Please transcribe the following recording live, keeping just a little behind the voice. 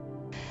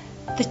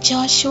The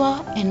Joshua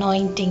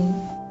Anointing.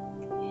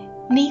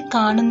 നീ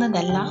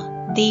കാണുന്നതല്ല,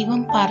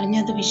 ദൈവം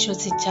പറഞ്ഞത്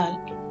വിശ്വസിച്ചാൽ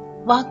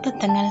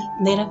വാഗ്ദത്തങ്ങൾ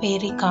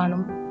നിറവേറി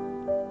കാണും.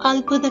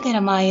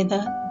 അത്ഭുതകരമായത്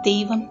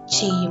ദൈവം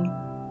ചെയ്യും.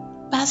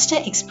 Pastor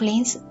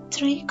explains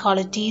 3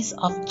 qualities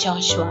of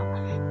Joshua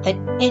that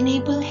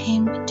enable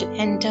him to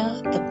enter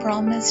the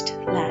promised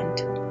land.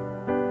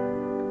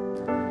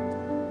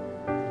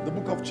 The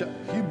book of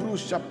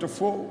Hebrews chapter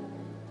 4.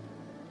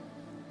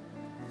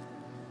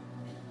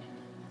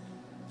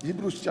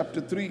 Hebrews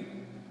chapter 3.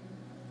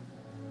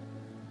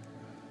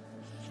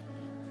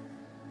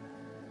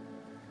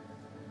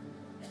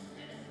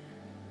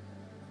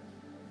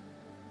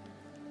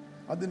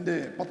 അതിന്റെ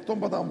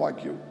 19-ാം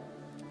വാക്യം.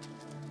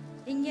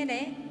 ഇങ്ങനെ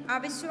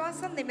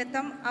അവിശ്വാസം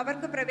നിമിത്തം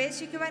അവർക്ക്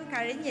പ്രവേശിക്കുവാൻ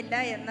കഴിഞ്ഞില്ല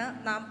എന്ന്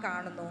നാം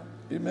കാണുന്നു.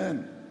 Amen.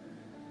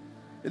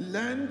 A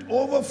land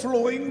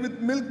overflowing with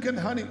milk and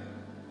honey.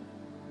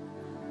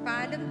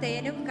 പാലും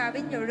തേനും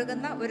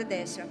കവിഞ്ഞൊഴുകുന്ന ഒരു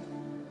ദേശം.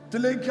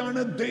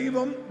 ത്തിലേക്കാണ്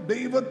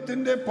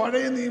ദൈവത്തിന്റെ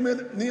പഴയ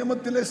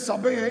നിയമത്തിലെ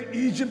സഭയെ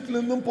ഈജിപ്തിൽ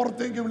നിന്നും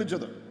പുറത്തേക്ക്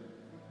വിളിച്ചത്.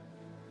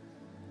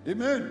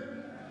 Amen.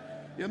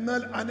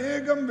 എന്നാൽ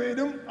അനേകം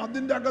പേരും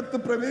അതിൻ്റെ അകത്ത്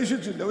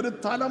പ്രവേശിച്ചില്ല. ഒരു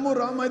തലമുറ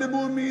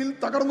മരുഭൂമിയിൽ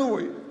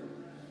തകർന്നുപോയി.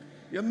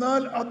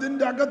 എന്നാൽ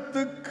അതിൻ്റെ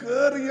അകത്ത്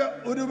കയറിയ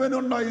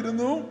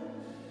ഒരുവനുണ്ടായിരുന്നു.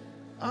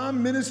 ആ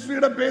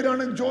മിനിസ്ട്രിയുടെ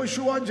പേരാണ്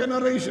ജോഷുവ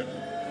ജനറേഷൻ.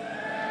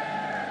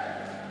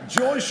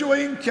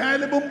 ജോഷുവയും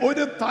കാലബും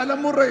ഒരു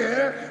തലമുറയെ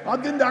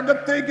അതിൻ്റെ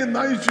അകത്തേക്ക്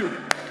നയിച്ചു.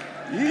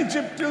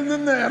 ഈജിപ്തിൽ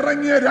നിന്ന്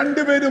ഇറങ്ങിയ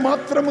 2 പേര്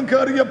മാത്രം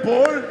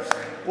കയറിയപ്പോൾ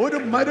ഒരു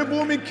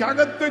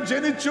മരുഭൂമിക്കകത്ത്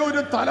ജനിച്ച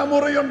ഒരു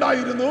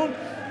തലമുറയുണ്ടായിരുന്നു.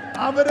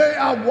 അവരെ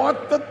ആ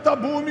വാഗ്ദത്ത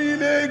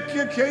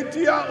ഭൂമിയിലേക്ക്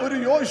കയറ്റിയ ഒരു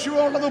യോശുവ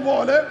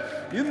ഉള്ളതുപോലെ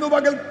ഇന്നു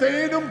പകൽ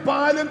തേനും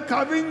പാലും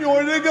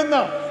കവിഞ്ഞൊഴുകുന്ന,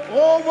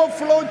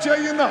 ഓവർഫ്ലോ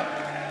ചെയ്യുന്ന,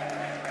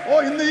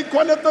 ഇന്ന് ഈ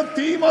കൊല്ലത്തെ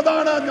തീം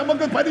അതാണ്.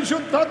 നമുക്ക്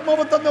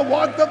പരിശുദ്ധാത്മാവ് തന്ന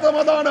വാഗ്ദത്തം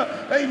അതാണ്.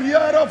 A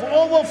year of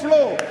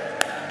overflow.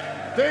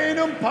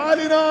 തേനും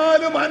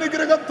പാലിനാലും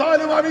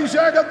അനുഗ്രഹത്താലും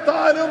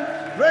അഭിഷേകത്താലും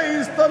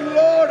praise the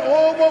Lord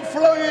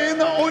overflow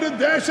ചെയ്യുന്ന ഒരു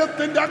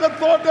ദേശത്തിന്റെ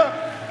അകത്തോട്ട്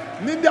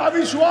നിന്റെ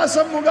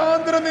അവിശ്വാസം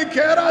മുഖാന്തരം നീ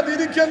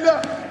കേറാതിരിക്കല്ല.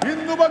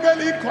 ഇന്നു പകൽ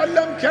ഈ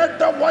കൊല്ലം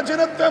കേട്ട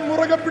വചനത്തെ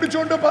മുറുകെ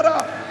പിടിച്ചുകൊണ്ട് പറ,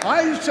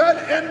 I shall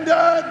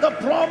enter the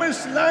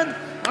promised land.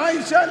 I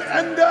shall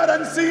enter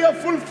and see a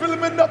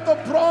fulfillment of the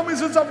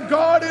promises of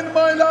God in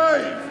my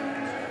life.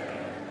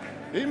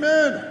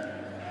 Amen.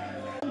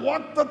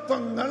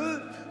 വാഗ്ദത്തങ്ങൾ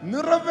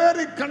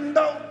നിറവേറി കണ്ട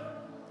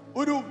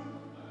ഒരു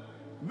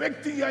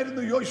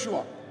വ്യക്തിയായിരുന്നു യോശുവ.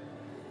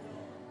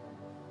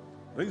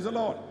 Praise the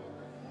Lord.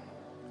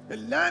 A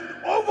land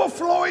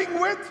overflowing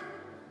with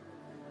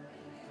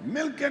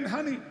milk and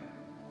honey.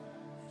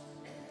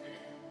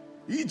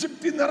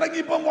 ഈജിപ്തിൽ നിന്ന്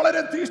ഇറങ്ങിയപ്പം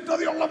വളരെ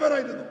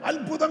തീഷ്ണതയുള്ളവരായിരുന്നു.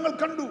 അത്ഭുതങ്ങൾ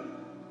കണ്ടു.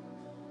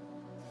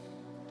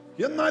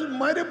 എന്നാൽ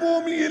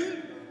മരുഭൂമിയിൽ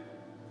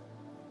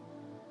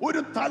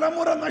ഒരു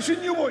തലമുറ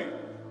നശിഞ്ഞുപോയി.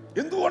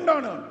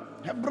 എന്തുകൊണ്ടാണ്?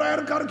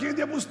 ഹെബ്രായർക്കാർക്ക്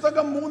എഴുതിയ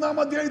പുസ്തകം 3-ാം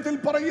അധ്യായത്തിൽ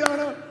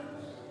പറയുകയാണ്,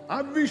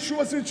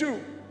 അവിശ്വസിച്ചു.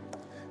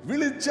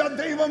 വിളിച്ച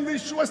ദൈവം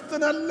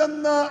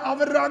വിശ്വസ്തനല്ലെന്ന്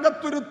അവരുടെ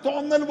അകത്തൊരു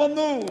തോന്നൽ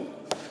വന്നു.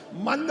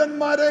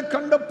 മല്ലന്മാരെ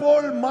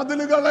കണ്ടപ്പോൾ,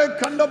 മതിലുകളെ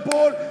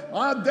കണ്ടപ്പോൾ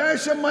ആ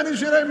ദേശം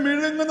മനുഷ്യരെ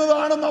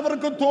വിഴുങ്ങുന്നതാണെന്ന്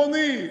അവർക്ക്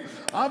തോന്നി.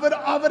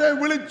 അവരെ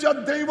വിളിച്ച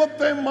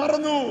ദൈവത്തെ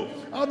മറന്നു.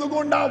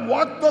 അതുകൊണ്ട് ആ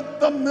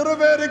വാഗ്ദത്തം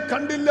നിറവേറി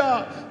കണ്ടില്ല.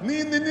 നീ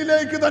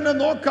നിന്നിലേക്ക് തന്നെ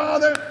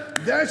നോക്കാതെ,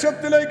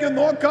 ദേശത്തിലേക്ക്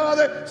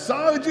നോക്കാതെ,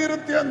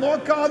 സാഹചര്യത്തെ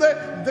നോക്കാതെ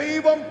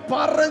ദൈവം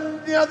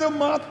പറഞ്ഞത്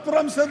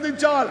മാത്രം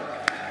ശ്രദ്ധിച്ചാൽ,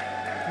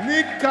 നീ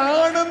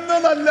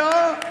കാണുന്നതല്ല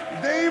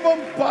ദൈവം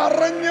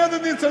പറഞ്ഞത്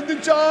നീ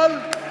ശ്രദ്ധിച്ചാൽ,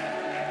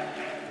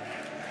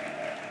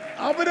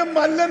 അവര്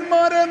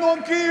മല്ലന്മാരെ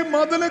നോക്കി,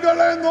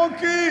 മതിലുകളെ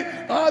നോക്കി,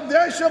 ആ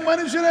ദേശം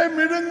മനുഷ്യരെ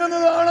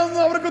വിഴുങ്ങുന്നതാണെന്ന്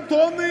അവർക്ക്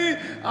തോന്നി.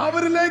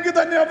 അവരിലേക്ക്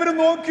തന്നെ അവര്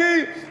നോക്കി.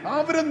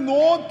 അവര്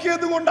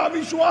നോക്കിയത് കൊണ്ട്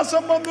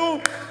അവിശ്വാസം വന്നു.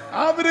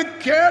 അവര്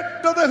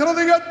കേട്ടത്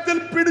ഹൃദയത്തിൽ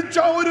പിടിച്ച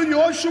ഒരു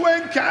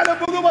യോശുവയും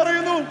കാലബും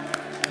പറയുന്നു,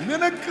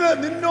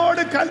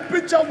 നിന്നോട്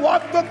കൽപ്പിച്ച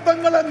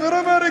വാഗ്ദത്തങ്ങളെ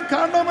നിറവേറി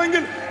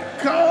കാണണമെങ്കിൽ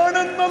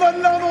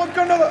കാണുന്നതല്ല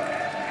നോക്കേണ്ടത്.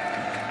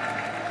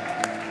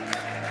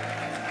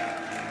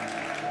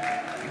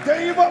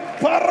 ദൈവം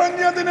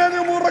പറഞ്ഞതിനെ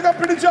നീ മുറുകെ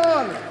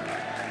പിടിച്ചാൽ,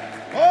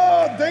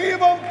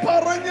 ദൈവം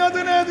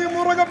പറഞ്ഞതിനെ നീ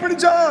മുറുകെ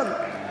പിടിച്ചാൽ,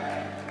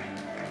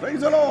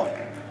 Praise the Lord,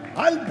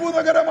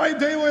 അത്ഭുതകരമായി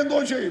ദൈവം എന്തോ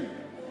ചെയ്യും.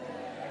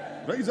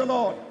 Praise the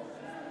Lord.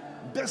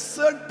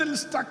 ഡെസേർട്ടിൽ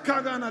സ്റ്റക്ക്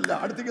ആകാനല്ല,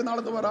 അടുത്തേക്ക്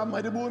നാളെ വരാം,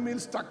 മരുഭൂമിയിൽ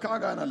സ്റ്റക്ക്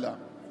ആകാനല്ല.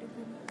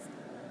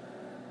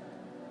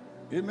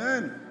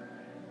 Amen.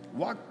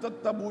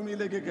 വാഗ്ദത്ത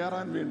ഭൂമിയിലേക്ക്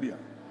കയറാൻ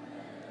വേണ്ടിയാണ്.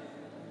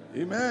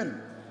 Amen.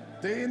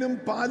 തേനും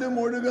പാലും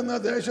ഒഴുകുന്ന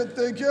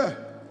ദേശത്തേക്ക്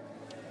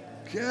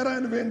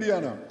കയറാൻ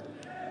വേണ്ടിയാണ്.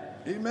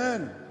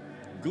 Amen.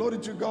 Glory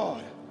to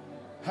God.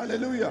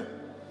 Hallelujah.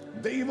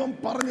 ദൈവം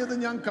പറഞ്ഞത്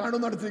ഞാൻ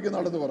കാണുന്നിടത്തേക്ക്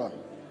നടന്നു പറ,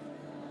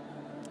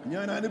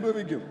 ഞാൻ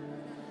അനുഭവിക്കും.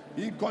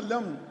 ഈ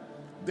കൊല്ലം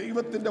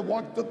ദൈവത്തിന്റെ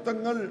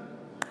വാഗ്ദത്തങ്ങൾ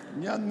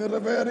ഞാൻ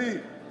നിറവേറി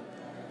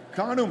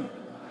കാണും.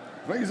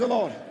 Praise the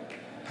Lord.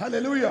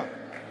 Hallelujah.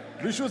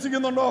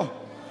 വിശ്വസിക്കുന്നുണ്ടോ?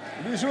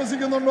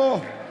 വിശ്വസിക്കുന്നുണ്ടോ?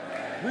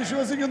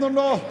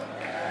 വിശ്വസിക്കുന്നുണ്ടോ?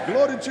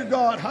 Glory to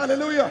God.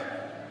 Hallelujah.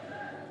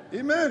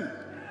 Amen.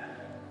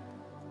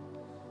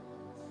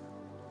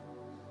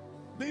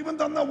 ദൈവം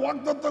തന്ന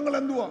വാഗ്ദത്തങ്ങൾ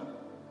എന്തുവാ?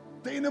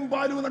 തേനും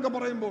പാലും എന്നൊക്കെ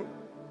പറയുമ്പോൾ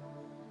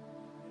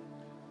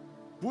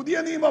പുതിയ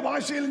നിയമ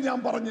ഭാഷയിൽ ഞാൻ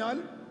പറഞ്ഞാൽ,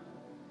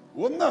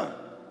 ഒന്ന്,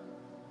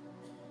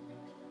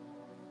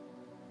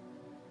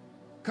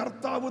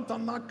 കർത്താവ്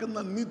തന്നാക്കുന്ന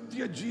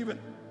നിത്യജീവൻ.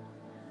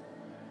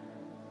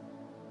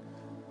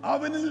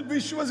 അവനിൽ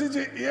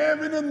വിശ്വസിച്ച്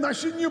ഏവനും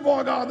നശിഞ്ഞു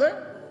പോകാതെ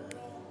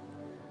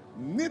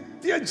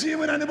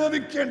നിത്യജീവൻ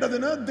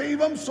അനുഭവിക്കേണ്ടതിന്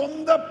ദൈവം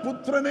സ്വന്തം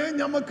പുത്രനെ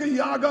നമുക്ക്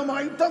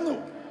യാഗമായി തന്നു.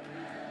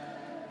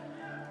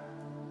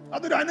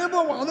 അതൊരു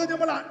അനുഭവം. അത്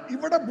നമ്മൾ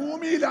ഇവിടെ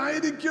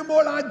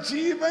ഭൂമിയിലായിരിക്കുമ്പോൾ ആ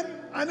ജീവൻ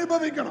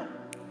അനുഭവിക്കണം.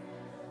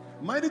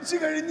 മരിച്ചു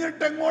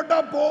കഴിഞ്ഞിട്ട് എങ്ങോട്ടാ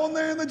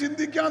പോകുന്നതെന്ന്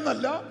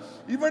ചിന്തിക്കാന്നല്ല,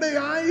 ഇവിടെ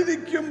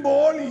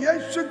ആയിരിക്കുമ്പോൾ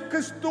യേശു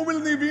ക്രിസ്തുവിൽ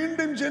നീ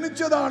വീണ്ടും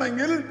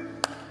ജനിച്ചതാണെങ്കിൽ,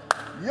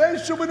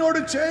 യേശുവിനോട്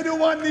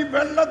ചേരുവാൻ നീ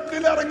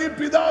വെള്ളത്തിൽ ഇറങ്ങി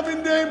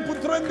പിതാവിന്റെയും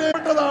പുത്രന്റെയും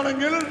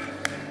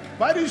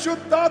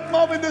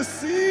പരിശുദ്ധാത്മാവിന്റെ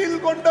സീൽ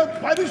കൊണ്ട്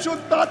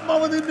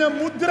പരിശുദ്ധാത്മാവ് നിന്നെ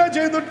മുദ്ര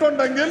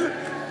ചെയ്തിട്ടുണ്ടെങ്കിൽ,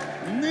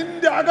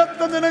 നിന്റെ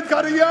അകത്ത്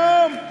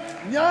നിനക്കറിയാം,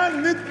 ഞാൻ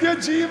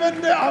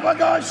നിത്യജീവന്റെ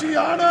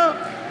അവകാശിയാണ്.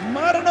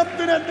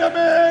 മരണത്തിന് എന്റെ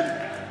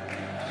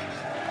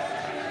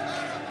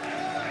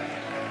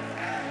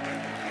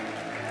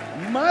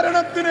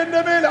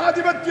മേൽ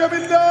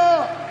ആധിപത്യമില്ല.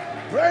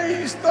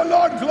 Praise the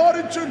Lord,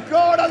 glory to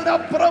God.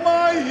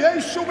 അതിനപ്പുറമായി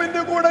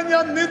യേശുവിന്റെ കൂടെ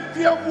ഞാൻ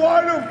നിത്യം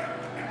വാഴും.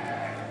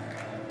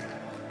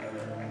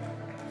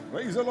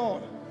 Praise the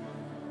Lord.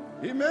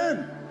 Amen.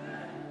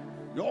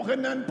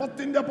 യോഹന്നാൻ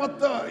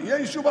 10:10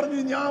 യേശു പറഞ്ഞു,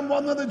 ഞാൻ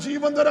വന്നത്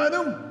ജീവൻ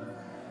തരാനും,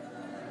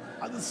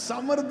 അത്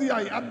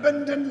സമൃദ്ധിയായി,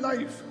 abundant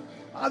life.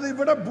 അത്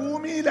ഇവിടെ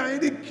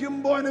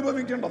ഭൂമിയിലായിരിക്കുമ്പോൾ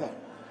അനുഭവിക്കേണ്ടതാണ്.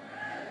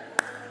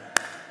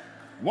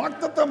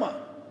 വാഗ്ദത്തമാ.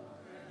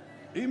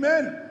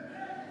 Amen.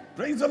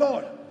 Praise the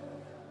Lord.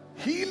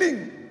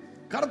 Healing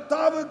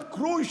കർത്താവ്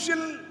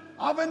ക്രൂശിൽ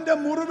അവന്റെ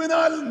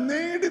മുറിവിനാൽ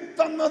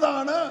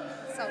നേടിത്തന്നതാണ്.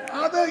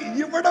 അത്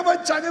ഇവിടെ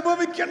വെച്ച്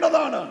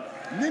അനുഭവിക്കേണ്ടതാണ്.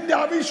 നിന്റെ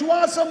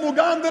അവിശ്വാസം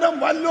മുഖാന്തരം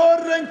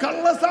വല്ലോരുടെയും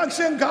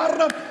കള്ളസാക്ഷ്യം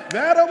കാരണം,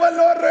 വേറെ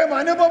വല്ലോരുടെയും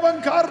അനുഭവം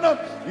കാരണം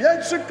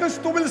യേശു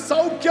ക്രിസ്തുവിൽ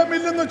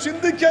സൗഖ്യമില്ലെന്ന്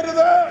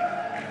ചിന്തിക്കരുത്.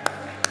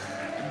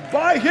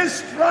 By his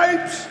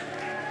stripes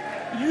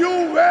you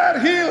were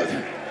healed.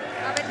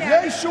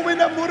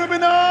 യേശുവിന്റെ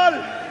മുറിവിനാൽ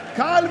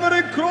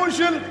കാൽവരി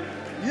ക്രൂശിൽ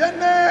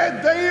എന്നെ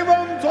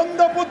ദൈവം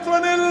സ്വന്തം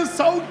പുത്രനിൽ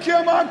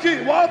സൗഖ്യമാക്കി.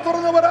 വാ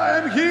തുറന്നവർ, I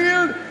am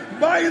healed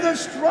by the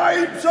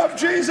stripes of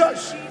Jesus.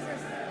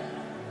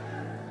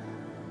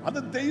 അത്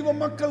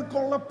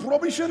ദൈവമക്കൾക്കുള്ള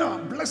പ്രൊവിഷനാ,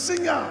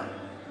 ബ്ലെസ്സിംഗാ.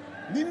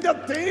 നിന്റെ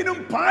തേനും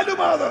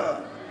പാലുമാത്.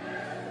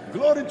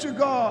 Glory to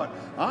God.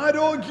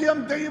 ആരോഗ്യം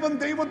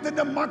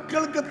ദൈവത്തിന്റെ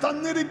മക്കൾക്ക്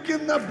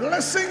തന്നിരിക്കുന്ന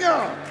ബ്ലെസ്സിംഗാ.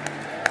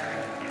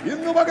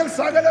 ഇന്നു പകൽ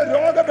സകല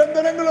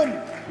രോഗബന്ധനങ്ങളും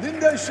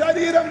നിന്റെ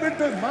ശരീരം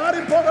വിട്ട്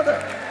മാറിപ്പോകട്ടെ.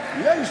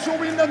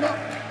 യേശുവിന്റെ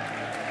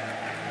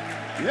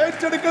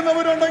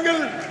ഏറ്റെടുക്കുന്നവരുണ്ടെങ്കിൽ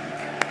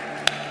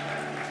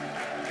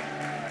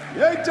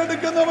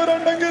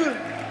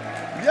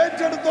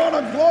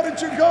ഏറ്റെടുത്തോണം. Glory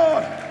to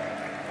God.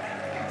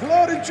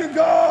 Glory to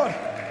God.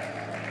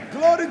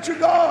 Glory to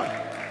God.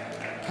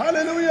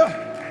 Hallelujah.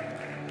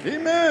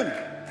 Amen.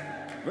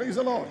 Praise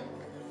the Lord.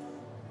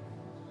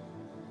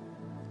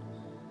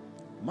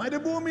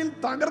 മരുഭൂമിയിൽ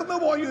തകർന്നു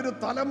പോയൊരു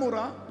തലമുറ,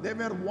 they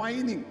were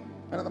whining.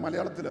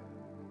 മലയാളത്തില്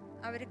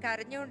അവർ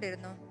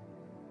കരഞ്ഞുകൊണ്ടിരുന്നു.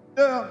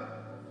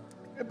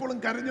 എപ്പോഴും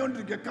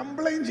കരഞ്ഞുകൊണ്ടിരിക്കുക,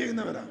 കംപ്ലൈന്റ്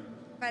ചെയ്യുന്നവരാ,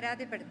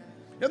 പരാതിപ്പെടുന്നു.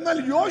 എന്നാൽ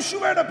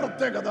യോശുവയുടെ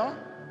പ്രത്യേകത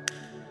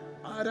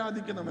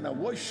ആരാധിക്കുന്നവനാ,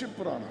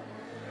 വർഷിപ്പറാണ്.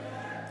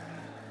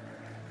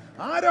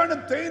 ആരാണ്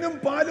തേനും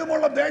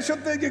പാലുമുള്ള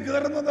ദേശത്തേക്ക്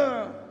കയറുന്നത്?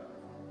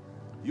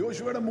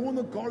 യോശുവയുടെ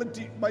 3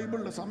 ക്വാളിറ്റി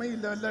ബൈബിളിൽ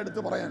സമയമില്ല എല്ലാം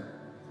എടുത്ത് പറയാൻ,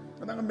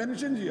 അതങ്ങ്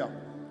മെൻഷൻ ചെയ്യാം.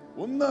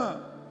 ഒന്ന്,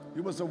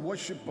 he was a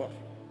worshipper.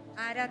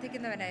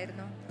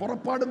 ആരാധിക്കുന്നവനായിരുന്നു.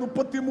 പുറപ്പാട്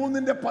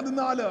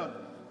 33:14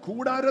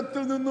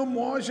 കൂടാരത്തിൽ നിന്നും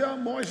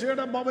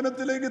മോശയുടെ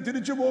ഭവനത്തിലേക്ക്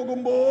തിരിച്ചു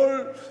പോകുമ്പോൾ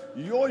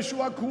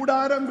യോശുവ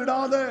കൂടാരം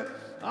വിടാതെ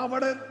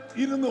അവിടെ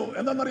ഇരുന്നു.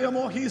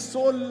 എന്താണെന്നറിയാമോ? He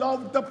so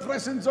loved the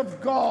presence of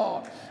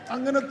God.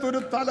 അങ്ങനത്തെ ഒരു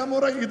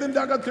തലമുറ ഇതിന്റെ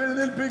അകത്ത്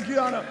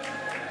എഴുന്നേൽപ്പിക്കുകയാണ്.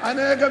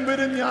 അനേകം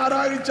പേര്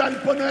ഞായറാഴ്ച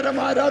അല്പനേരം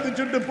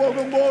ആരാധിച്ചിട്ട്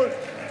പോകുമ്പോൾ,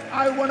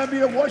 I want to be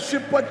a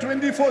worshipper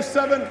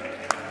 24/7.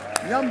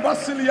 ഞാൻ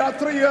ബസ്സിൽ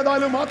യാത്ര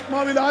ചെയ്താലും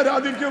ആത്മാവിൽ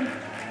ആരാധിക്കും.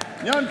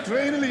 ഞാൻ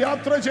ട്രെയിനിൽ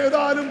യാത്ര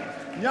ചെയ്താലും,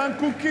 ഞാൻ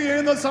കുക്ക്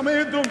ചെയ്യുന്ന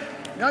സമയത്തും,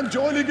 ഞാൻ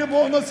ജോലിക്ക്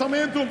പോകുന്ന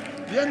സമയത്തും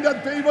എന്റെ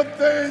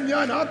ദൈവത്തെ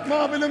ഞാൻ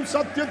ആത്മാവിലും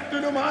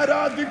സത്യത്തിലും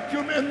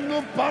ആരാധിക്കും എന്ന്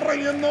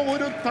പറയുന്ന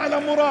ഒരു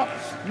തലമുറ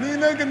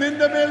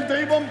നിന്റെ മേൽ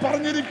ദൈവം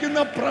പറഞ്ഞിരിക്കുന്ന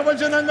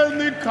പ്രവചനങ്ങൾ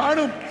നീ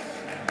കാണും.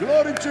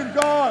 Glory to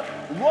God.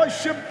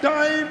 Worship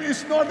time is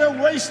not a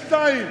waste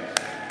time.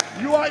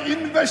 You are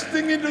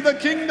investing into the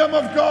kingdom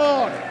of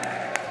God.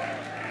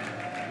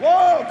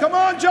 Whoa, come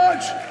on,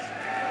 church.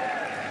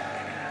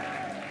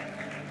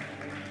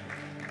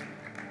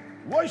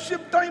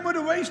 Worship time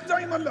ഒരു waste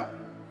time അല്ല.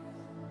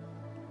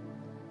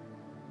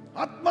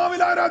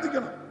 ആത്മാവിൽ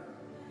ആരാധിക്കണം.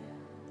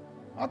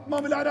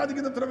 ആത്മാവിൽ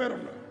ആരാധിക്കുന്ന എത്ര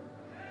പേരുണ്ട്?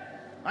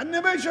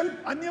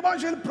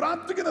 അന്യഭാഷയിൽ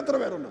പ്രാർത്ഥിക്കുന്ന എത്ര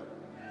പേരുണ്ട്?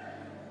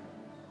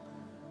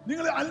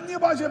 നിങ്ങൾ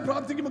അന്യഭാഷയെ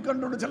പ്രാർത്ഥിക്കുമ്പോൾ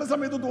കണ്ടുകൊണ്ട് ചില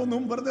സമയത്ത്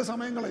തോന്നും വെറുതെ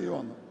സമയം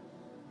കളയുവാന്ന്.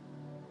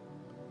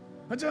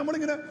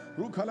 നമ്മളിങ്ങനെ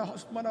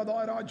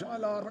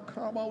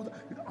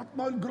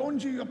ആത്മാവിൽ ഗ്രോൺ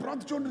ചെയ്യുക,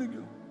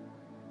 പ്രാർത്ഥിച്ചുകൊണ്ടിരിക്കുക.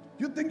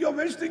 You think you are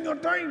wasting your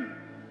time.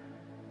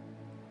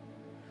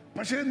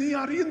 പക്ഷേ നീ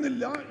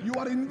അറിയുന്നില്ല, you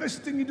are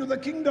investing in to the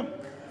kingdom.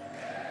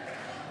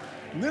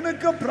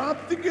 നിനക്ക്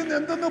പ്രാർത്ഥിക്കുന്ന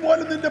എന്തെന്ന്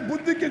പോലും നിന്റെ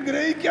ബുദ്ധിക്ക്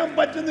ഗ്രഹിക്കാൻ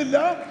പറ്റുന്നില്ല.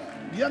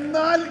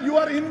 എന്നാൽ you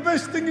are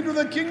investing in to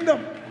the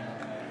kingdom.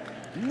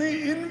 നീ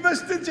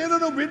ഇൻവെസ്റ്റ്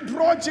ചെയ്തത്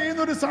വിഡ്രോ ചെയ്യുന്ന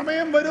ഒരു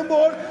സമയം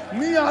വരുമ്പോൾ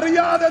നീ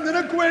അറിയാതെ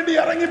നിനക്ക് വേണ്ടി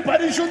ഇറങ്ങി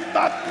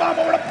പരിശുദ്ധാത്മാവ്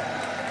അവിടെ.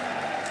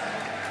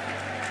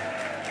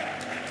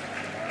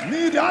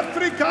 നീ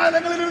രാത്രി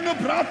കാലങ്ങളിൽ നിന്ന്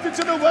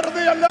പ്രാർത്ഥിച്ചത്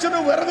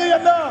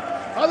വെറുതെയല്ല,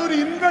 അതൊരു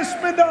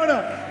ഇൻവെസ്റ്റ്മെന്റ് ആണ്.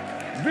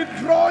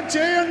 വിഡ്രോ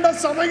ചെയ്യേണ്ട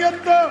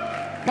സമയത്ത്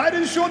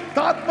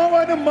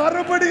പരിശുദ്ധാത്മാവിന്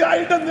മറുപടി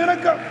ആയിട്ട്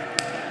നിനക്ക്.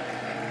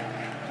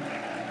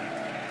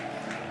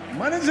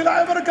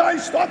 മനസ്സിലായവർക്കായി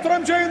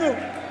സ്തോത്രം ചെയ്യുന്നു.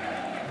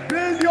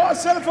 Build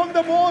yourself on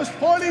the most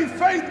holy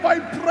faith by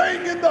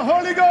praying in the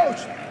Holy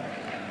Ghost.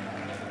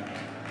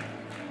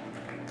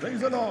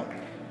 Praise the Lord.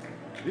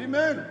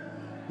 Amen.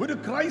 ഒരു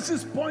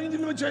ക്രൈസിസ്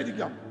പോയിന്റിൽ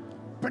വെച്ചായിരിക്കാം,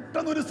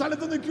 പെട്ടെന്ന് ഒരു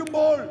സ്ഥലത്ത്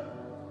നിൽക്കുമ്പോൾ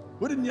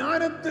ഒരു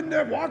ജ്ഞാനത്തിന്റെ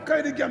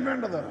വാക്കായിരിക്കാം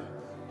വേണ്ടത്,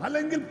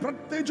 അല്ലെങ്കിൽ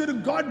പ്രത്യേകിച്ച് ഒരു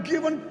ഗോഡ്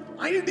ഗിവൺ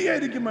ഐഡിയ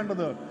ആയിരിക്കും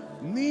വേണ്ടത്.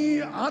 നീ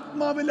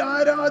ആത്മാവിൽ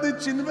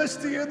ആരാധിച്ച്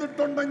ഇൻവെസ്റ്റ്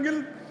ചെയ്തിട്ടുണ്ടെങ്കിൽ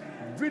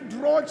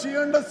വിഡ്രോ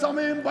ചെയ്യേണ്ട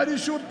സമയം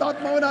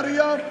പരിശുദ്ധാത്മാവിന്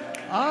അറിയാം.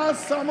 ആ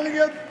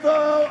സമയത്ത്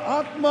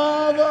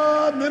ആത്മാവ്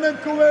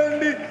നിനക്ക്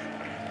വേണ്ടി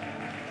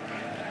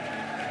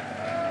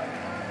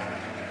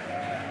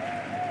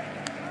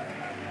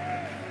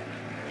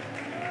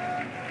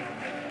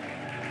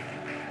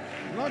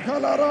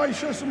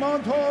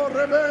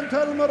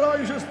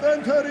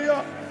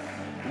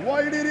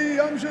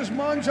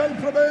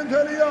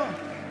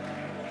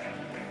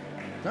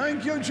Thank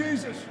you,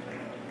 Jesus.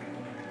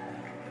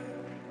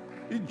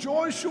 ഈ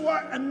ജോഷുവ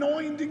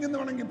അനോയിന്റിംഗ് എന്ന്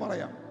വേണമെങ്കിൽ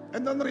പറയാം.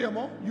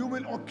 എന്താണെന്നറിയാമോ? U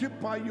will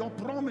occupy your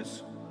promise.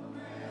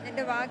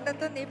 നിന്റെ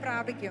വാഗ്ദത്തം നീ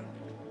പ്രാപിക്കും.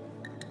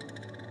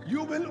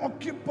 U will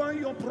occupy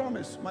your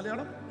promise.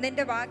 Malayalam,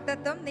 നിന്റെ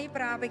വാഗ്ദത്തം നീ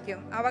പ്രാപിക്കും,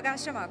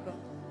 അവകാശമാക്കും.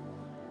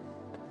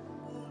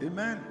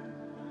 ആമേൻ.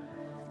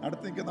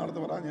 അടുത്തേക്ക് നടത്ത്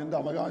പറ, എൻ്റെ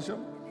അവകാശം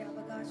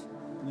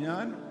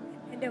ഞാൻ,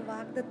 എൻ്റെ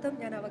വാഗ്ദത്തം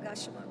ഞാൻ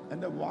അവകാശമാക്കും.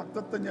 എൻ്റെ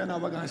വാഗ്ദത്തം ഞാൻ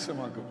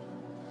അവകാശമാക്കും.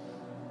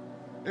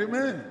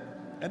 ആമേൻ.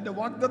 എൻ്റെ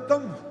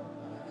വാഗ്ദത്തം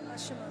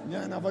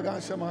ഞാൻ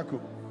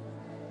അവകാശമാക്കും.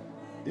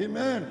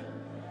 Amen.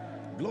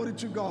 Glory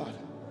to God.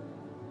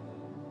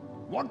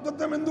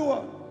 വാഗ്ദത്തം എന്തുവാ?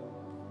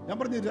 ഞാൻ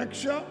പറഞ്ഞു,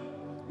 രക്ഷ,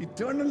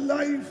 ഇറ്റേണൽ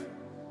ലൈഫ്,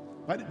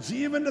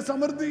 ജീവന്റെ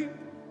സമൃദ്ധി,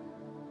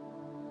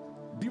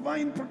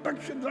 ഡിവൈൻ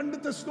പ്രൊട്ടക്ഷൻ. 2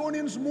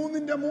 തെസ്സലോനിയൻസ്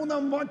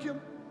 3:3 വാക്യം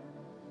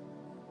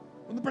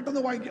ഒന്ന്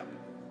പെട്ടെന്ന് വായിക്കാം.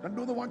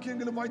 2-3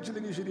 വാക്യമെങ്കിലും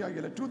വായിച്ചില്ലെങ്കിൽ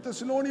ശരിയാകില്ല. 2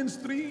 Thessalonians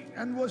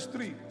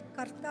 3:3.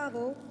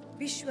 കർത്താവോ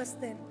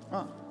വിശ്വസ്തൻ,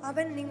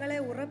 അവൻ നിങ്ങളെ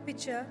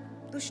ഉറപ്പിച്ച്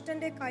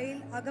ദുഷ്ടന്റെ കയ്യിൽ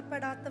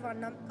അകപ്പെടാത്ത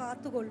വണ്ണം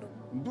കാത്തുകൊള്ളും.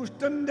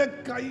 ദുഷ്ടന്റെ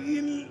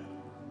കയ്യിൽ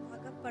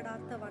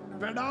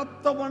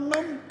പെടാത്ത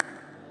വണ്ണം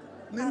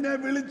നിന്നെ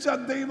വിളിച്ച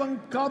ദൈവം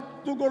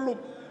കാത്തുകൊള്ളും.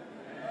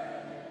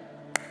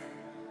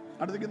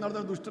 അടുത്തേക്ക്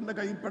നടന്ന, ദുഷ്ടന്റെ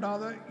കയ്യിൽ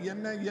പെടാതെ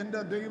എന്നെ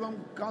എന്റെ ദൈവം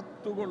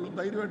കാത്തുകൊള്ളും.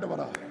 ധൈര്യമായിട്ട്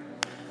പറ.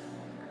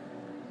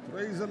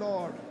 Praise the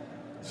Lord.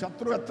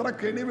 ശത്രു എത്ര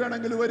കെണി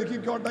വേണമെങ്കിലും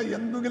ഒരുക്കിക്കോട്ടെ,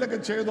 എന്തെങ്കിലുമൊക്കെ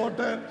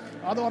ചെയ്തോട്ടെ,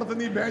 അതോർത്ത്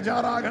നീ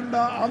ബേജാറാകണ്ട,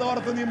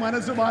 അതോർത്ത് നീ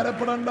മനസ്സ്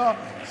ഭാരപ്പെടണ്ട.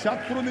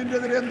 ശത്രു നിന്റെ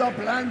എതിരെ എന്താ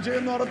പ്ലാൻ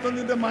ചെയ്യുന്നോർത്ത്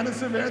നിന്റെ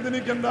മനസ്സ്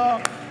വേദനിക്കണ്ട.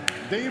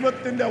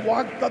 ദൈവത്തിന്റെ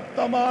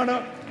വാഗ്ദത്തമാണ്.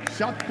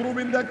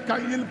 ശത്രുവിന്റെ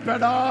കയ്യിൽ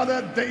പെടാതെ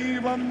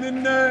ദൈവം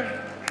നിന്നെ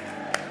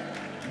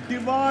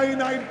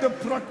ഡിവൈനായിട്ട്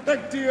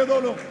പ്രൊട്ടക്ട്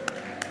ചെയ്തോളും.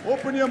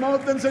 Open your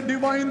mouth and say,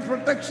 divine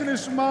protection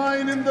is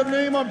mine in the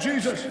name of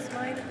Jesus.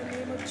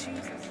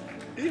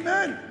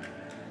 Amen.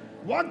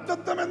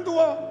 വാഗ്ദത്തം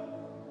എന്തുവാ?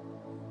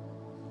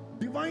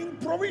 Divine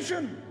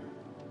provision.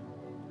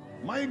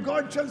 My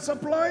God shall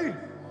supply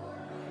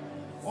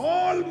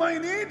all my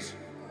needs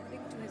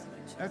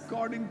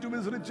according to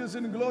his riches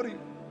in glory.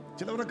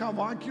 ചിലവരൊക്കെ ആ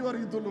വാക്യം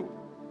അറിയത്തുള്ളൂ,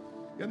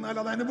 എന്നാൽ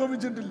അത്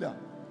അനുഭവിച്ചിട്ടില്ല.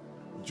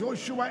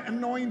 Joshua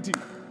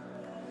anointing.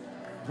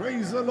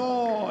 Praise the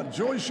Lord.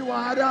 Joshua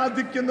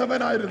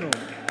ആരാധിക്കുന്നവനായിരുന്നു.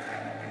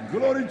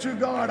 Glory to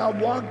God. ആ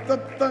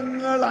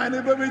വാഗ്ദത്തങ്ങൾ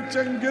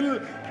അനുഭവിച്ചെങ്കിൽ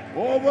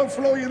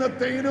ഓവർഫ്ലോ ചെയ്യുന്ന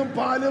തേനും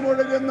പാലും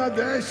ഒഴുകുന്ന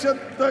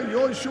ദേശത്ത്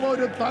യോശുവ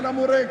ഒരു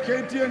തലമുറയെ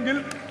കയറ്റിയെങ്കിൽ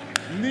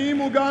നീ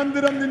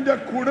മുഖാന്തരം നിന്റെ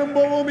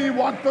കുടുംബവും ഈ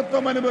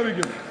വാഗ്ദത്തം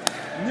അനുഭവിക്കും.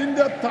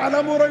 നിന്റെ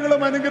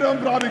തലമുറകളും അനുഗ്രഹം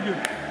പ്രാപിക്കും.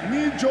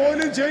 നീ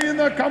ജോലി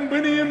ചെയ്യുന്ന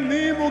കമ്പനിയും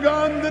നീ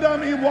മുഖാന്തരം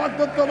ഈ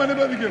വാഗ്ദത്തം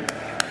അനുഭവിക്കും.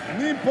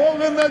 നീ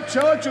പോകുന്ന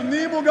ചർച്ച്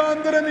നീ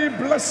മുഖാന്തരം ഈ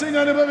ബ്ലെസ്സിംഗ്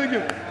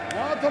അനുഭവിക്കും.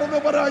 തുറന്ന്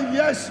പറ,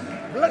 yes,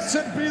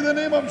 blessed be the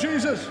name of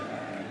Jesus.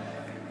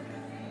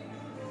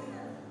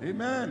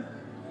 Amen.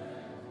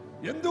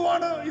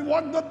 എന്തുവാണ് ഈ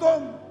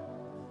വാഗ്ദത്തം?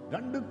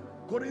 2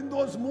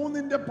 കൊരിന്തോസ്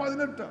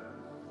 3:18.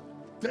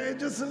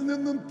 തേജസ്സിൽ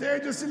നിന്നും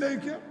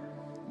തേജസ്സിലേക്ക്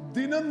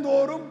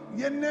ദിനംതോറും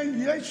എന്നെ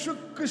യേശു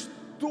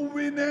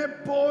ക്രിസ്തുവിനെ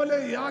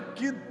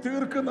പോലെയാക്കി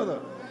തീർക്കുന്നത്.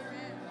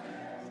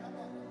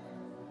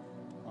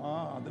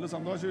 അതിൽ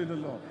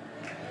സന്തോഷമില്ലല്ലോ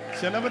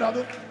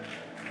ചിലവരത്.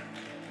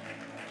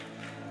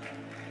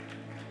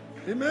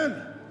 Amen.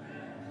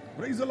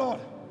 Praise the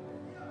Lord.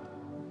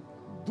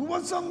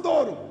 ദിവസം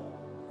തോറും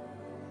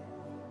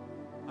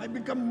I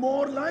become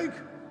more like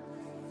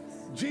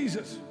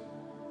Jesus.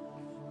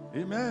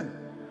 Amen.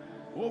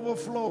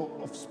 Overflow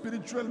of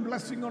spiritual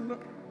blessing ഉണ്ട്,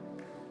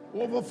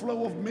 overflow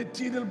of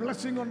material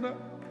blessing ഉണ്ട്.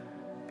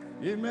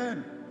 Amen.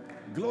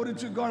 Glory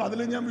to God. അതിൽ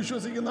ഞാൻ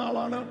വിശ്വസിക്കുന്ന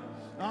ആളാണ്.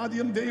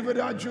 ആദ്യം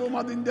ദൈവരാജ്യവും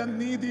അതിന്റെ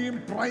നീതിയും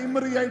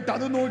പ്രൈമറി ആയിട്ട്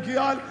അത്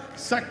നോക്കിയാൽ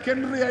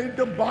സെക്കൻഡറി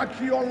ആയിട്ട്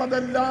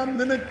ബാക്കിയുള്ളതെല്ലാം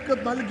നിനക്ക്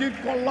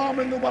നൽകിക്കൊള്ളാം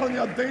എന്ന് പറഞ്ഞ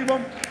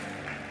ദൈവം,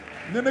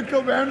 നിനക്ക്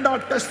വേണ്ട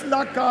ടെസ്ല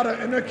കാർ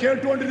എന്നെ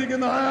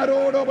കേട്ടുകൊണ്ടിരിക്കുന്ന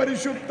ആരോടോ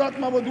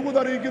പരിശുദ്ധാത്മാവ്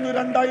ദൂതറിയിക്കുന്നു,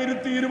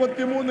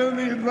 2023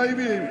 നീ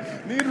ഡ്രൈവ് ചെയ്യും.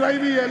 നീ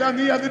ഡ്രൈവ് ചെയ്യല,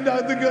 നീ അതിന്റെ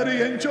അത് കയറി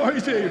എൻജോയ്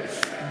ചെയ്യും.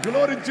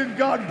 Glory to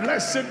God.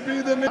 Blessed be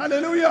the name.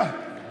 Hallelujah.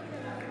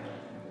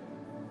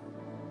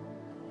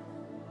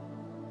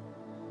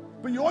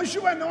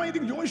 യോശുവ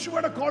anointing,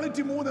 യോശുവയുടെ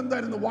ക്വാളിറ്റി 3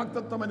 എന്തായിരുന്നു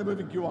വാഗ്ദത്തം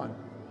അനുഭവിക്കുവാൻ?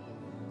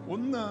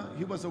 ഒന്ന്,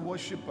 he was a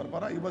worshipper.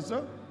 പറ, he was a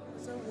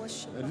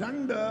worshipper.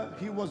 രണ്ട്,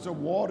 he was a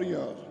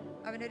warrior.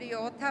 അവനൊരു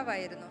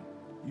യോദ്ധാവായിരുന്നു.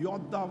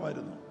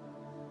 യോദ്ധാവായിരുന്നു.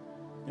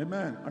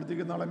 Amen.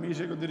 അടുത്തേക്ക് നാളെ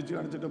മീശയൊക്കെ തിരിച്ചു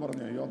കാണിച്ചിട്ട്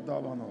പറഞ്ഞു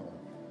യോദ്ധാവാന്ന് പറഞ്ഞു.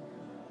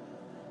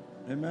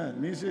 Amen.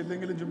 മീശ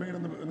ഇല്ലെങ്കിലും ചുമ്മിങ്ങനെ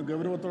ഒന്ന്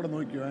ഗൗരവത്തോടെ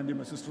നോക്കിയോ.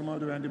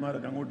 സിസ്റ്റർമാരും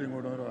ആന്റിമാരൊക്കെ അങ്ങോട്ടും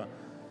ഇങ്ങോട്ടും ഓരോ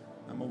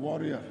നമ്മ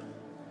warrior.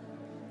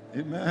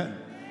 Amen.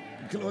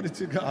 Glory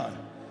to God.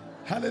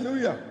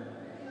 Hallelujah.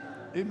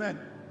 Amen.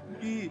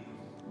 ഈ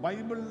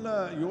ബൈബിളിൽ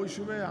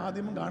യോശുവയെ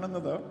ആദ്യം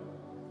കാണുന്നത്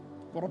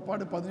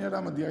പുറപ്പാട്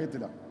 17-ാം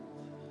അധ്യായത്തിലാണ്.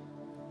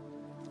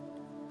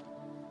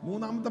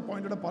 3-ാമത്തെ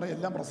പോയിന്റോടെ പറയാം,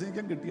 എല്ലാം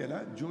പ്രസംഗിക്കാൻ കിട്ടിയല്ല.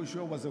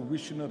 Joshua was a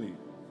visionary,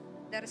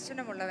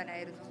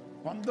 ദർശനമുള്ളവനായിരുന്നു.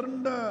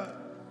 12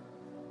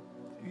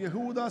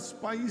 യഹൂദ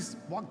സ്പൈസ്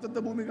വാഗ്ദത്ത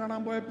ഭൂമി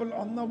കാണാൻ പോയപ്പോൾ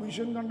അന്ന്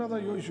വിഷൻ കണ്ടത്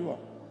യോശുവ.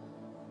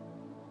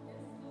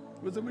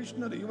 He was a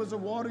missionary, he was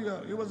a warrior,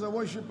 he was a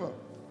worshipper.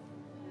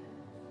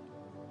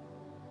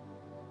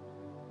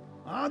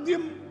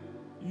 ആദ്യം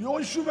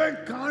യോശുവെ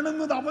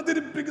കാണുന്നത്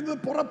അവതരിപ്പിക്കുന്നത്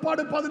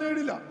പുറപ്പാട്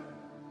 17-ലാണ്.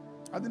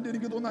 അതിന്റെ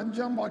എനിക്ക് തോന്നുന്നു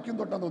 5-ാം വാക്യം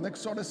തൊട്ടാന്ന് തോന്നുന്നു.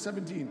 Exodus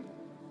 17.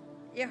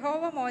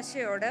 യഹോവ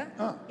മോശയോട്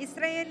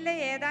ഇസ്രായേലിലെ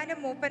ഏതാനും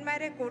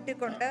മൂപ്പന്മാരെ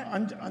കൂട്ടിക്കൊണ്ട്,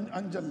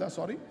 5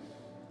 സോറി,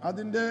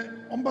 അതിന്റെ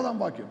 9-ാം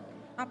വാക്യം.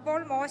 അപ്പോൾ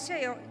മോശ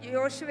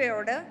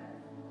യോശുവയോട്,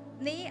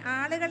 നീ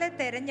ആളുകളെ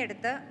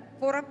തെരഞ്ഞെടുത്ത്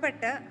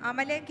പുറപ്പെട്ട്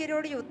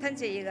അമലേക്യരോട് യുദ്ധം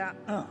ചെയ്യുക.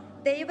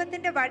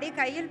 ദൈവത്തിന്റെ വടി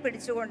കയ്യിൽ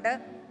പിടിച്ചുകൊണ്ട്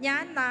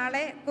ഞാൻ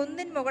നാളെ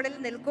കുന്നിൻ മുകളിൽ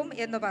നിൽക്കും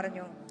എന്ന്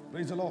പറഞ്ഞു.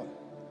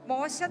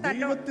 മോശ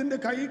ദൈവത്തിന്റെ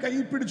കൈ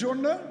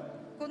പിടിച്ചുകൊണ്ട്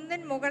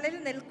കുന്നിൻ മുകളിൽ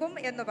നിൽക്കും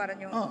എന്ന്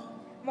പറഞ്ഞു.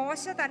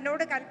 മോശ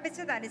തന്നോട്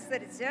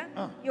കൽപ്പിച്ചതനുസരിച്ച്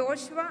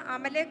യോശുവ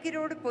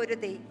അമലേക്യരോട്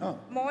പൊരുതി.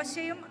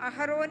 മോശയും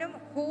അഹറോനും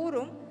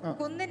ഹൂറും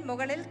കുന്നിൻ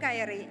മുകളിൽ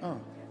കയറി.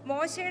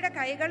 മോശയുടെ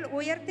കൈകൾ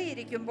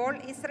ഉയർത്തിയിരിക്കുമ്പോൾ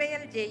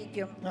ഇസ്രായേൽ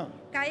ജയിക്കും,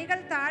 കൈകൾ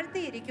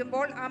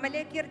താഴ്ത്തിയിരിക്കുമ്പോൾ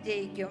അമലേക്യർ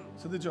ജയിക്കും.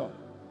 ശ്രദ്ധിച്ചോ?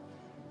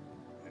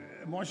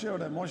 മോശ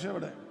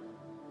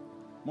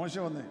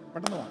വന്നേ,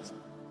 പെട്ടെന്ന് വാ.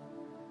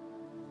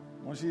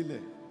 മോശയില്ലേ?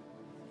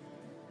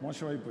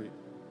 മോശമായി പോയി.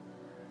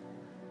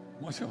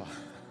 മോശ വാ.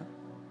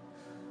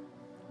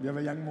 We have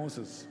a young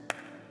Moses.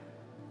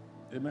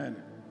 Amen.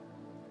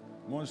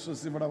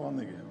 Moses ഇവിടെ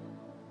വന്നിരിക്കുക.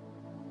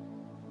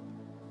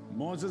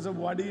 മോസസ്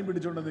വടിയും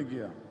പിടിച്ചോണ്ട്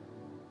നിൽക്കുക.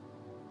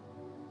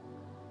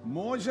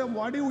 മോശ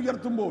വടി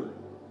ഉയർത്തുമ്പോൾ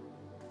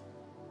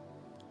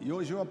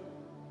യോശുവ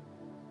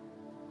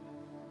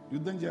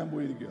യുദ്ധം ചെയ്യാൻ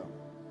പോയിരിക്കുക.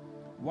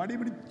 വടി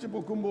പിടിച്ച്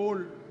പൊക്കുമ്പോൾ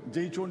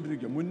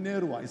ജയിച്ചുകൊണ്ടിരിക്കുക,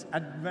 മുന്നേറുക, ഇസ്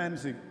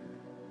അഡ്വാൻസിങ്,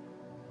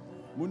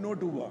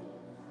 മുന്നോട്ട് പോവുക,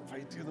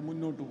 ഫൈറ്റ് ചെയ്ത്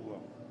മുന്നോട്ട് പോവുക.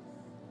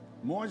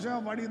 മോശ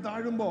വടി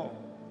താഴുമ്പോ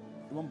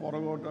ഇവൻ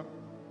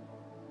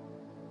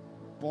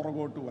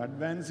പുറകോട്ട്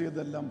അഡ്വാൻസ്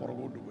ചെയ്തെല്ലാം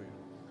പുറകോട്ട് പോയി.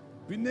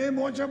 പിന്നെ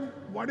മോശ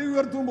വടി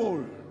ഉയർത്തുമ്പോൾ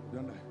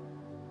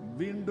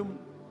വീണ്ടും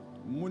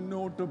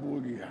മുന്നോട്ട്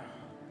പോവുക.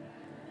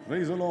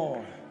 Praise the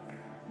Lord.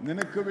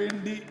 നിനക്ക്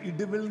വേണ്ടി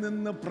ഇടിവിൽ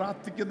നിന്ന്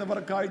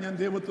പ്രാർത്ഥിക്കുന്നവർക്കായി ഞാൻ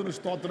ദൈവത്തിന്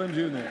സ്തോത്രം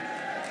ചെയ്യുന്നു.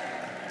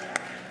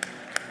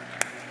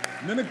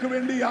 നിനക്ക്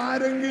വേണ്ടി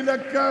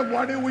ആരെങ്കിലൊക്കെ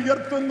വടി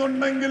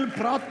ഉയർത്തുന്നുണ്ടെങ്കിൽ,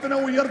 പ്രാർത്ഥന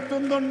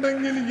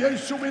ഉയർത്തുന്നുണ്ടെങ്കിൽ,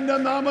 യേശുവിന്റെ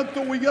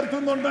നാമത്തെ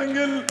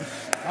ഉയർത്തുന്നുണ്ടെങ്കിൽ,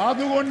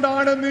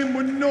 അതുകൊണ്ടാണ് നീ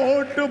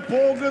മുന്നോട്ട്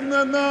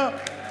പോകുന്നെന്ന്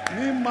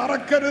നീ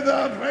മറക്കരുത്.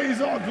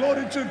 Praise oh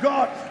glory to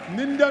God.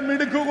 നിന്റെ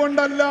മിടുക്ക്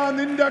കൊണ്ടല്ല,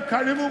 നിന്റെ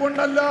കഴിവ്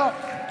കൊണ്ടല്ല,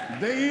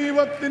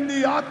 ദൈവത്തിന്റെ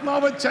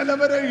ആത്മാവ്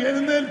ചിലവരെ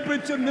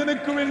എഴുന്നേൽപ്പിച്ച്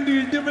നിനക്ക് വേണ്ടി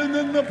ഇടിവിൽ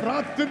നിന്ന്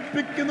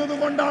പ്രാർത്ഥിപ്പിക്കുന്നത്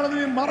കൊണ്ടാണ്.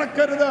 നീ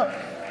മറക്കരുത്.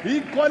 ഈ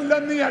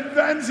കൊല്ലം നീ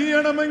അഡ്വാൻസ്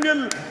ചെയ്യണമെങ്കിൽ,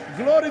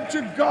 ഗ്ലോറി ടു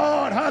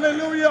ഗോഡ്,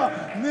 ഹല്ലേലൂയ,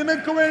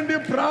 നിനക്ക് വേണ്ടി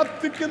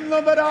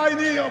പ്രാർത്ഥിക്കുന്നവരായി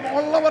നീ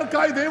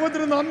ഉള്ളവർക്കായി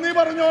ദൈവത്തിന് നന്ദി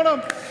പറഞ്ഞോണം,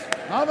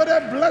 അവരെ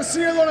ബ്ലസ്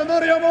ചെയ്തോണം.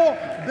 എന്നറിയാമോ?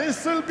 This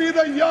will be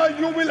the year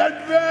you will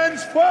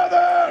advance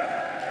further.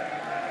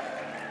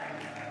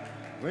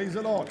 Praise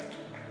the Lord.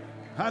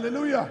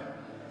 Hallelujah.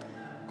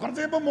 കുറച്ച്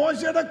കഴിയുമ്പോൾ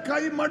മോശയുടെ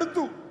കൈ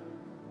മടുത്തു.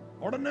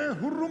 ഉടനെ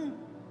ഹുറും,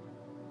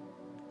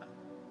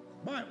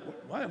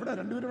 എവിടെ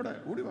രണ്ടുപേരും ഇവിടെ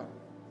ഓടി വാ.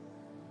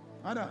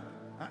 ആരാ?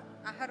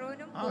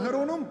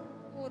 അഹരോനും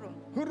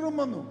ഹുറും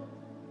വന്നു.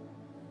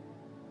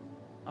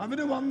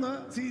 അവര് വന്ന്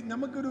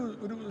നമുക്കൊരു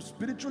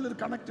സ്പിരിച്വൽ ഒരു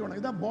കണക്ട് വേണം.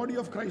 ഇതാ ബോഡി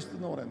ഓഫ് ക്രൈസ്റ്റ്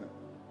എന്ന് പറയുന്നത്.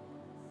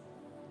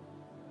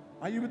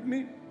 Are you with me?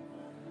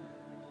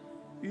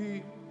 ഈ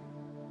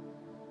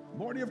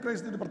ബോഡി ഓഫ്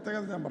ക്രൈസ്റ്റിന്റെ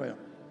പ്രത്യേകത ഞാൻ പറയാം.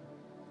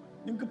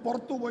 നിങ്ങൾക്ക്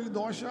പുറത്തു പോയി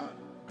ദോശ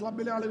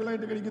ക്ലബിലെ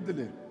ആളുകളായിട്ട്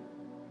കഴിക്കത്തില്ലേ?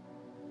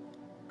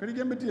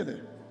 കഴിക്കാൻ പറ്റിയല്ലേ?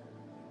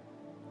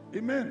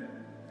 ആമേൻ.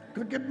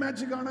 ക്രിക്കറ്റ്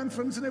മാച്ച് കാണാൻ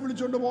ഫ്രണ്ട്സിനെ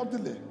വിളിച്ചോണ്ട്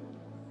പോകത്തില്ലേ?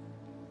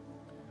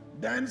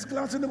 ഡാൻസ്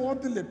ക്ലാസ്സിന്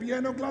പോകത്തില്ലേ?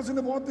 പിയാനോ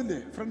ക്ലാസ്സിന് പോകത്തില്ലേ?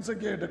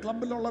 ഫ്രണ്ട്സൊക്കെ ആയിട്ട്,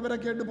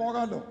 ക്ലബിലുള്ളവരൊക്കെ ആയിട്ട്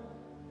പോകാമല്ലോ.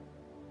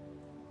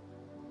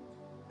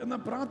 എന്നാ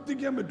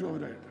പ്രാർത്ഥിക്കാൻ പറ്റുമോ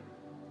അവരായിട്ട്?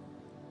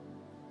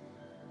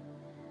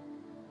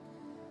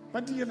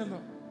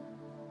 പറ്റിയല്ലോ.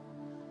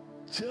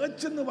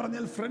 ചേർച്ച് എന്ന്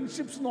പറഞ്ഞാൽ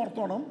ഫ്രണ്ട്ഷിപ്സ്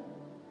ഓർത്തോണം.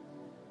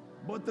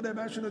 ബർത്ത്ഡേ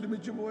ബാഷിന്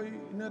ഒരുമിച്ച് പോയി,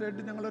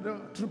 ഇന്നേരായിട്ട് ഞങ്ങളൊരു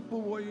ട്രിപ്പ്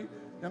പോയി,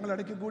 ഞങ്ങൾ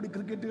ഇടയ്ക്ക് കൂടി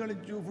ക്രിക്കറ്റ്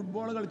കളിച്ചു,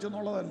 ഫുട്ബോൾ കളിച്ചു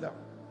എന്നുള്ളതല്ല.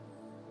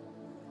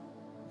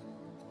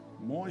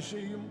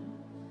 മോശയും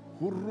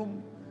ഹുറും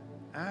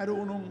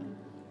ആരോണും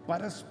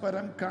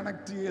പരസ്പരം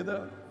കണക്ട് ചെയ്ത്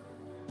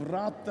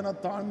പ്രാർത്ഥന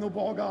താഴ്ന്നു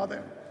പോകാതെ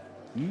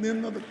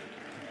നിന്നത്.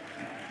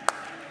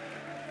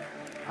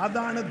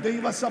 അതാണ്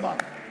ദൈവസഭ.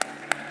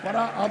 പറ,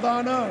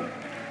 അതാണ്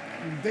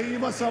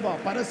ദൈവസഭ.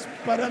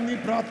 പരസ്പരം നീ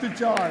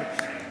പ്രാർത്ഥിച്ചാൽ,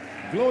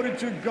 ഗ്ലോറി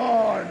ടു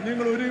ഗോഡ്,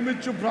 നിങ്ങൾ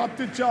ഒരുമിച്ച്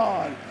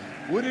പ്രാർത്ഥിച്ചാൽ,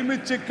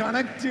 ഒരുമിച്ച്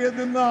കണക്ട് ചെയ്ത്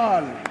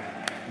നിന്നാൽ,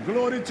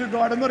 ഗ്ലോറി ടു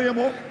ഗോഡ്.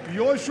 എന്നറിയാമോ,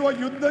 യോശുവ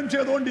യുദ്ധം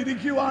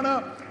ചെയ്തുകൊണ്ടിരിക്കുവാണ്.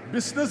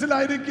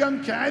 ബിസിനസ്സിലായിരിക്കാം,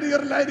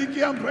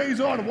 കാരിയറിലായിരിക്കാം, പ്രൈസ്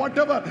ഗോഡ്,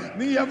 വാട്ടെവർ.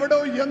 നീ എവിടോ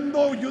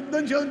എന്തോ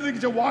യുദ്ധം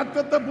ചെയ്തുകൊണ്ടിരിക്കുക.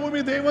 വാഗ്ദത്ത ഭൂമി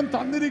ദൈവം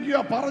തന്നിരിക്കുക,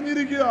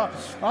 പറഞ്ഞിരിക്കുക,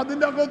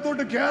 അതിൻ്റെ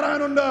അകത്തോട്ട്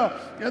കയറാനുണ്ട്.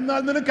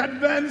 എന്നാൽ നിനക്ക്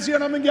അഡ്വാൻസ്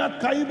ചെയ്യണമെങ്കിൽ ആ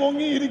കൈ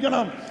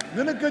പൊങ്ങിയിരിക്കണം.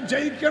 നിനക്ക്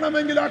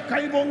ജയിക്കണമെങ്കിൽ ആ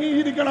കൈ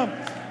പൊങ്ങിയിരിക്കണം.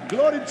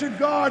 Glory to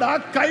God. ആ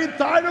കൈ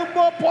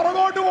താഴുമ്പോ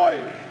പുറകോട്ട്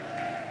പോയി.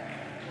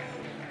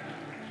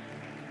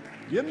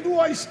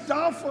 എന്തുവാ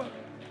staff?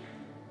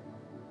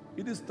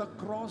 It is the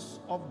cross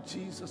of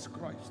Jesus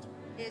Christ.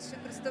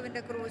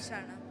 യേശുക്രിസ്തുവിന്റെ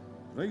ക്രൂശാണ്.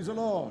 Praise the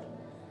Lord.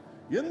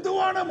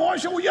 എന്തുവാണ്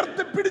മോശ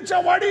ഉയർത്തിപ്പിടിച്ച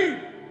വടി?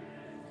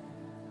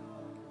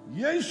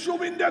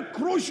 യേശുവിന്റെ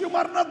ക്രൂശ്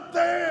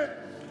മരണത്തെ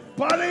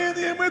പഴയ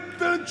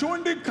നിയമത്തിൽ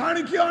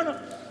ചൂണ്ടിക്കാണിക്കുകയാണ്.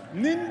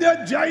 നിന്റെ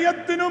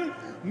ജയത്തിനും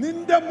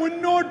നിന്റെ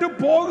മുന്നോട്ട്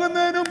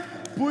പോകുന്നതിനും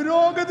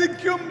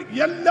പുരോഗതിക്കും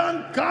എല്ലാം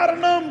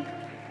കാരണം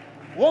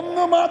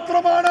ഒന്ന്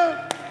മാത്രമാണ്.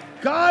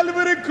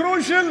 കാൽവരി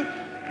ക്രൂശിൽ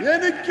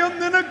എനിക്കും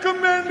നിനക്കും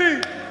വേണ്ടി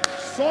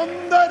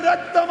സ്വന്തം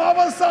രക്തം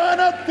അവസാന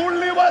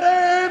തുള്ളി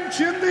വരെയും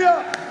ചിന്തിയ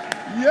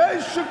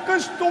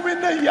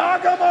യേശുക്രിസ്തുവിന്റെ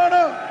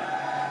യാഗമാണ്.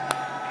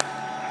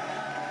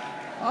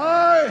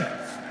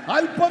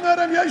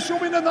 അല്പനേരം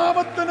യേശുവിന്റെ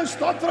നാമത്തിന്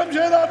സ്തോത്രം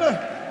ചെയ്താൽ,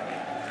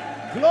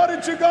 glory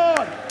to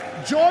God.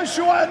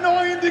 Joshua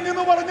anointing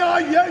എന്ന് പറഞ്ഞ ആ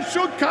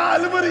യേശു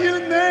കാൽവരിയിൽ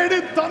നേടി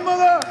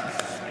തന്നത്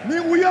നീ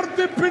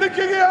ഉയർത്തി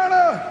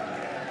പിടിക്കുകയാണ്.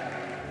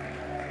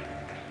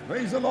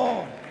 Praise the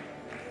Lord.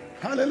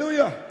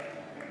 Hallelujah.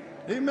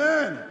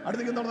 Amen.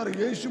 അടുത്തേക്ക് എന്താ പറയുക?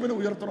 യേശുവിനെ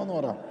ഉയർത്തണം എന്ന്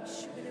പറയാം.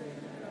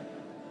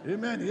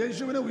 ആമേൻ.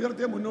 യേശുവിനെ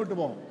ഉയർത്തിയാൽ മുന്നോട്ട്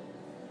പോകും.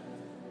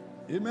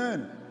 ആമേൻ.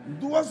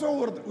 ദിവസവും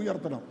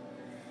ഉയർത്തണം.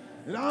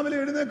 രാവിലെ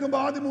എഴുന്നേൽക്കുമ്പോൾ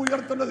ആദ്യം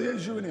ഉയർത്തേണ്ടത്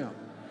യേശുവിനെയാണ്.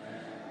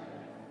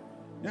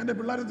 ഞാൻ എൻ്റെ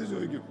പിള്ളേരത്ത്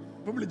ചോദിക്കും,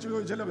 ഇപ്പം വിളിച്ചു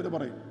ചോദിച്ചാൽ അവർ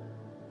പറയും,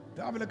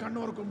 രാവിലെ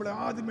കണ്ണുറക്കുമ്പോഴേ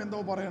ആദ്യം എന്തോ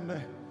പറയണ്ടേ?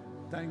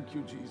 Thank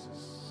you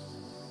Jesus.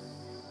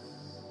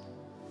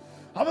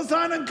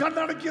 അവസാനം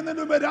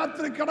കണ്ണടയ്ക്കുന്നതിന് മുമ്പേ,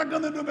 രാത്രി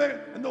കിടക്കുന്നതിന് മുമ്പേ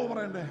എന്തോ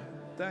പറയണ്ടേ?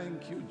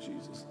 Thank you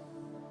Jesus.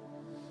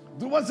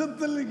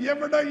 ദിവസത്തിൽ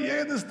എവിടെ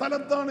ഏത്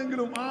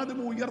സ്ഥലത്താണെങ്കിലും ആദ്യം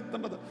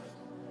ഉയർത്തേണ്ടത്.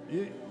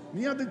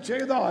 നീ അത്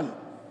ചെയ്താൽ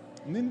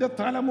നിന്റെ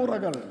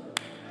തലമുറകൾ,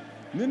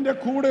 നിന്റെ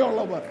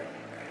കൂടെയുള്ളവർ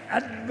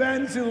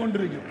അഡ്വാൻസ്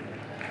ചെയ്തുകൊണ്ടിരിക്കും.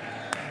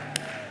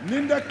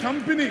 നിന്റെ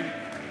കമ്പനി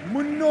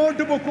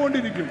മുന്നോട്ട്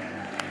പോയിക്കൊണ്ടിരിക്കും.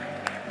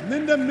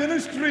 നിന്റെ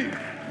മിനിസ്ട്രി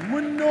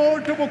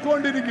മുന്നോട്ട്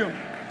പോയിക്കൊണ്ടിരിക്കും.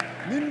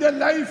 നിന്റെ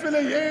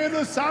ലൈഫിലെ ഏത്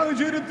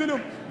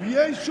സാഹചര്യത്തിലും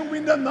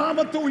യേശുവിന്റെ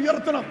നാമത്തെ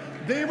ഉയർത്തണം.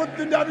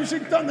 ദൈവത്തിന്റെ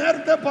അഭിഷിക്ത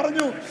നേരത്തെ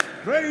പറഞ്ഞു,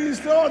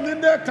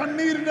 നിന്റെ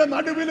കണ്ണീരിന്റെ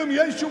നടുവിലും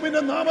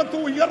യേശുവിന്റെ നാമത്തെ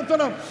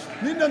ഉയർത്തണം.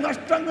 നിന്റെ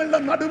നഷ്ടങ്ങളുടെ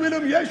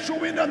നടുവിലും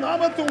യേശുവിന്റെ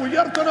നാമത്തെ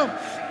ഉയർത്തണം.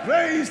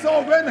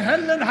 When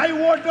hell and high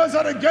waters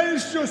are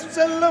against you,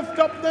 still lift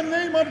up the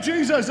name of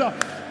Jesus.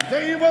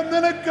 ദൈവം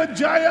നിനക്ക്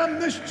ജയം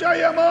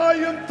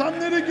നിശ്ചയമായും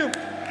തന്നിരിക്കും.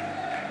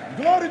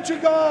 Glory to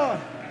God.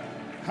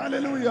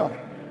 Hallelujah.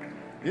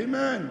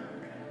 Amen.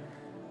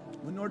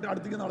 മുന്നോട്ട്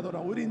അടുത്തേക്ക്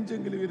നടത്തണം. ഒരു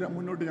ഇഞ്ചെങ്കിലും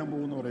മുന്നോട്ട് ഞാൻ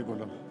പോകുന്നു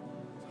പറയല്ലോ.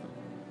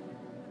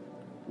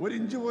 ഒരു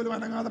ഇഞ്ച് പോലും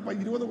അനങ്ങാതെ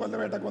 20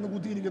 കൊല്ലമായിട്ടൊക്കെ വന്ന്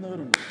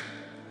കുത്തിയിരിക്കുന്നവരുണ്ട്.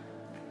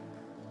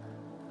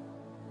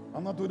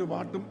 അന്നത്തെ ഒരു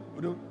പാട്ടും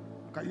ഒരു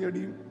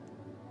കയ്യടിയും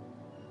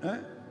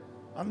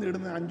അന്ന്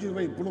ഇടുന്ന 5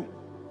 രൂപ ഇപ്പോഴും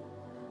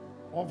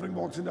ഓഫറിംഗ്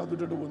ബോക്സിന്റെ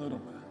അകത്തിട്ടിട്ട്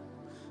പോകുന്നവരുണ്ട്.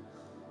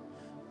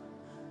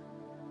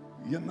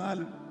 എന്നാൽ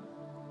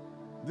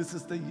this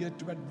is the year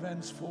to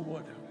advance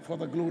forward for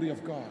the glory of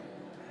God.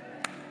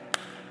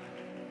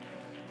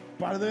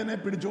 പഴുതനെ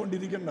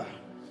പിടിച്ചുകൊണ്ടിരിക്കണ്ട.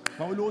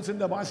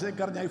 പൗലോസിന്റെ ഭാഷയെ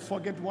പറഞ്ഞ I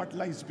forget what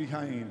lies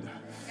behind.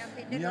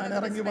 ഞാൻ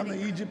ഇറങ്ങി വന്ന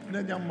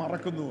ഈജിപ്തിനെ ഞാൻ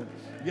മറക്കുന്നു.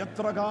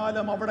 എത്ര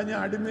കാലം അവിടെ ഞാൻ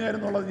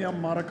അടിമയായിരുന്നുള്ളത് ഞാൻ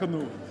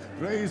മറക്കുന്നു.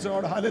 Praise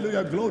God,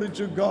 hallelujah, glory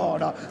to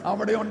God.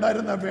 അവിടെ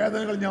ഉണ്ടായിരുന്ന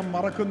വേദനകൾ ഞാൻ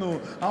മറക്കുന്നു,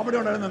 അവിടെ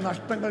ഉണ്ടായിരുന്ന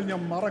നഷ്ടങ്ങൾ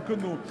ഞാൻ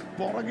മറക്കുന്നു.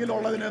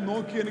 പുറകിലുള്ളതിനെ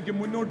നോക്കി എനിക്ക്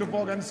മുന്നോട്ട്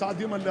പോകാൻ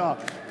സാധ്യമല്ല.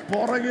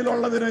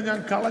 പുറകിലുള്ളതിനെ ഞാൻ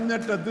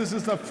കളഞ്ഞിട്ട് this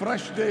is a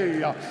fresh day,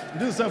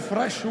 this is a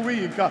fresh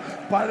week.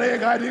 പഴയ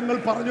കാര്യങ്ങൾ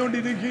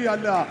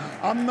പറഞ്ഞുകൊണ്ടിരിക്കുകയല്ല,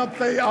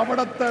 അന്നത്തെ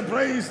അവിടത്തെ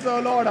praise the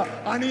Lord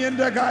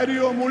അണിയന്റെ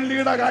കാര്യവും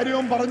ഉള്ളിയുടെ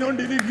കാര്യവും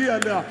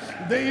പറഞ്ഞുകൊണ്ടിരിക്കുകയല്ല.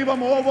 ദൈവം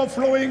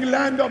overflowing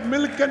land of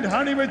milk and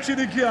honey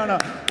വെച്ചിരിക്കുകയാണ്,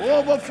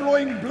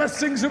 ഓവർഫ്ലോയിങ്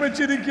ബ്ലെസ്സിങ്സ്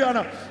വെച്ചിരിക്കുകയാണ്.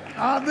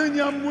 അത്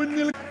ഞാൻ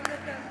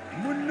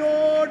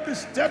മുന്നോട്ട്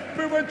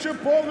സ്റ്റെപ്പ് വെച്ച്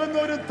പോകുന്ന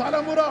ഒരു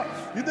തലമുറ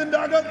ഇതിന്റെ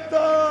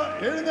അകത്ത്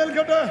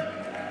എഴുന്നേൽക്കട്ടെ.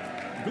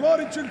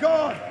 Glory to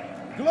God,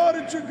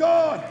 glory to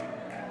God.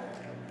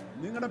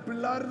 നിങ്ങളുടെ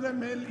പിള്ളേരുടെ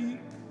മേൽ ഈ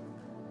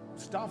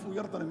സ്റ്റാഫ്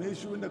ഉയർത്തണം,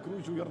 യേശുവിന്റെ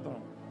ക്രൂശ്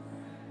ഉയർത്തണം.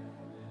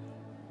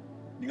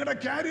 നിങ്ങളുടെ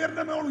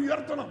കാരിയറിന്റെ മേൽ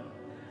ഉയർത്തണം.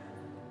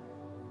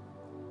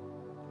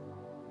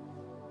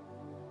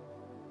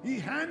 ഈ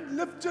hand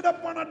lifted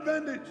up on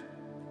advantage.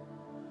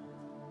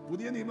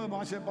 പുതിയ നിയമ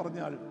ഭാഷ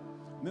പറഞ്ഞാൽ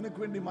നിനക്ക്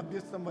വേണ്ടി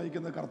മധ്യസ്ഥം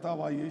വഹിക്കുന്ന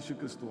കർത്താവായ യേശു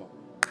ക്രിസ്തുവാണ്.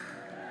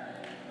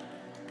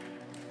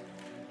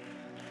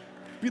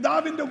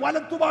 പിതാവിന്റെ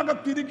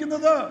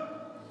വലത്തുഭാഗത്തിരിക്കുന്നത്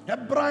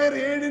ഹെബ്രായർ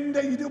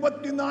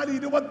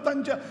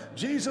 7:24-25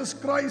 Jesus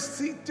Christ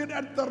seated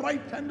at the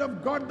right hand of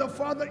God the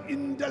father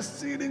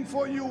interceding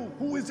for you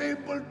who is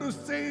able to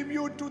save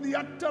U to the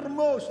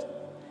uttermost.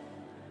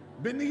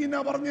 ബെനീന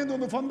പറഞ്ഞു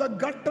തോന്നുന്നു, from the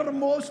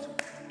guttermost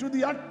to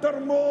the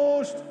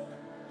uttermost.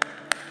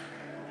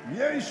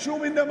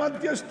 യേശുവിന്റെ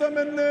മധ്യസ്ഥം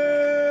എന്നെ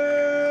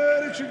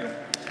രക്ഷിക്കും.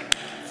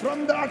 From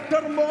the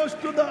uttermost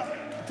to the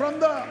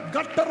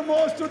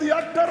guttermost to the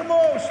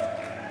uttermost.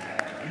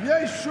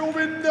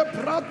 യേശുവിന്റെ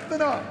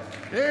പ്രാർത്ഥന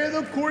ഏത്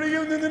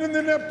കുഴിയിൽ നിന്നും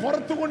നിന്നെ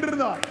പുറത്തു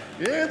കൊണ്ടിരുന്ന,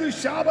 ഏത്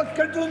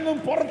ശാപക്കെട്ടിൽ നിന്നും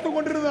പുറത്തു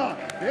കൊണ്ടിരുന്ന,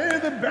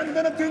 ഏത്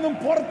ബന്ധനത്തിൽ നിന്നും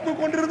പുറത്തു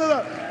കൊണ്ടിരുന്നത്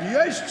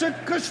യേശു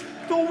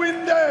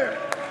ക്രിസ്തുവിന്റെ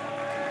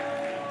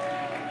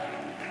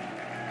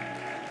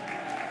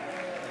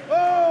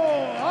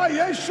ആ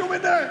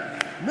യേശുവിന്റെ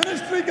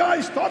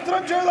മിനിസ്ട്രിക്കായി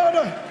സ്തോത്രം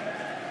ചെയ്താണ്.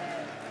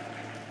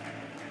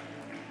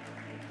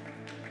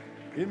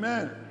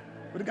 ആമേൻ.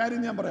 ഒരു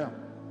കാര്യം ഞാൻ പറയാം,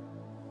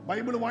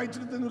 ബൈബിൾ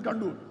വായിച്ചിട്ട് നിങ്ങൾ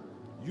കണ്ടു,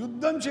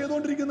 യുദ്ധം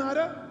ചെയ്തുകൊണ്ടിരിക്കുന്ന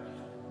ആരാ?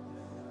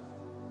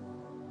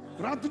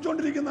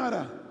 പ്രാർത്ഥിച്ചുകൊണ്ടിരിക്കുന്ന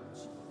ആരാ?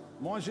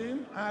 മോശയും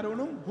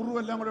ആരോണും ഹുറും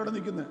എല്ലാം കൂടെ ഇവിടെ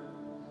നിൽക്കുന്നത്.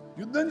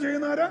 യുദ്ധം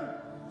ചെയ്യുന്ന ആരാ?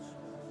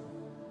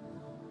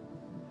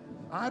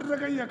 ആരുടെ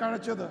കൈയാ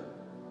കഴച്ചത്?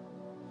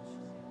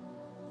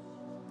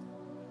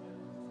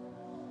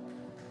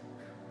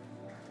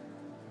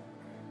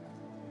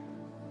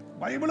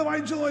 ബൈബിള്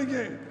വായിച്ചു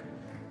നോക്കിയേ.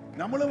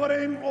 നമ്മൾ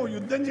പറയും, ഓ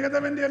യുദ്ധം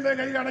ചെയ്തവന്റെ അല്ലേ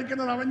കൈ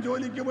അടയ്ക്കുന്നത്, അവൻ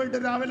ജോലിക്ക് പോയിട്ട്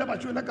രാവിലെ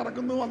പശുവിനെ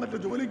കറക്കുന്നു, വന്നിട്ട്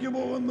ജോലിക്ക്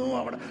പോകുന്നു,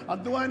 അവിടെ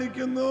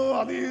അധ്വാനിക്കുന്നു,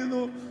 അത്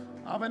ചെയ്യുന്നു.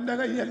 അവന്റെ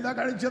കൈയല്ല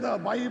കഴിച്ചത്.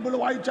 ബൈബിൾ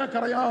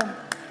വായിച്ചാക്കറിയാം,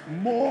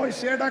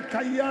 മോശയുടെ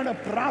കൈയാണ്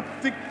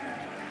പ്രാപ്തി.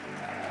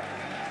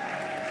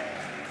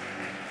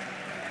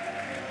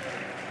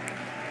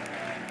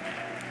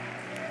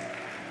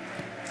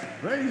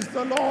 Praise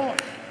the Lord.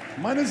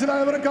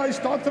 മനസ്സിലായവർക്കായി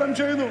സ്തോത്രം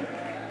ചെയ്യുന്നു.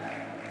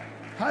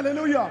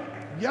 ഹല്ലേലൂയ.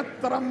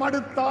 എത്ര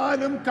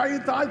മടുത്താലും കൈ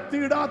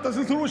താഴ്ത്തിയിടാത്ത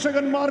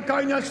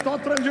ശുശ്രൂഷകന്മാർക്കായി ഞാൻ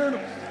സ്തോത്രം ചെയ്യുന്നു.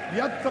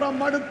 എത്ര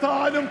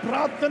മടുത്താലും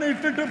പ്രാർത്ഥന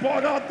ഇട്ടിട്ട്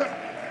പോകാത്ത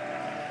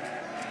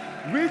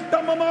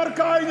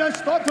വീട്ടമ്മമാർക്കായി ഞാൻ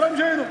സ്തോത്രം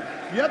ചെയ്യുന്നു.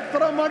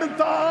 എത്ര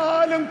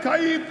മടുത്താലും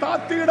കൈ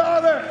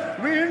താത്തിയിടാതെ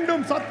വീണ്ടും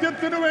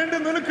സത്യത്തിനു വേണ്ടി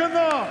നിൽക്കുന്ന,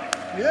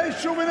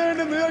 യേശുവിന്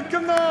വേണ്ടി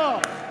നിൽക്കുന്ന,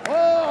 ഓ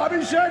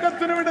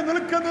അഭിഷേകത്തിന് വേണ്ടി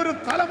നിൽക്കുന്ന ഒരു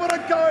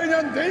തലമുറയ്ക്കായി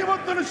ഞാൻ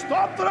ദൈവത്തിന്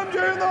സ്തോത്രം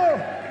ചെയ്യുന്നു.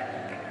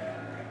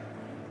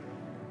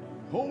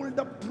 Hold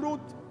up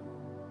truth.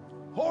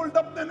 Hold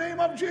up the name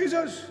of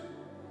Jesus.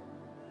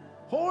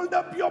 Hold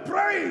up your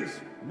praise,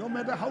 no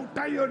matter how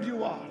tired you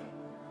are.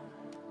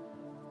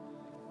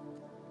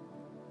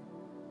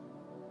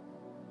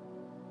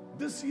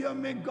 This year,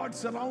 may God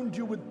surround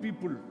you with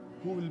people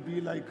who will be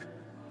like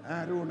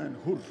Aaron and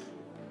Hur.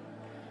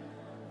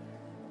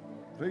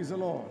 Praise the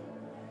Lord.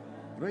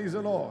 Praise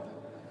the Lord.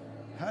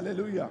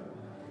 Hallelujah.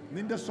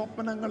 നിന്റെ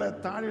സ്വപ്നങ്ങളെ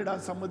താഴെയിടാൻ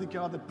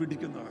സമ്മതിക്കാതെ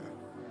പിടിക്കുന്നവർ,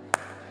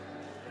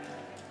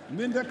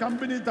 നിന്റെ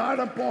company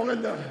താഴെ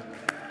പോകല്ല,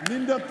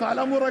 നിന്റെ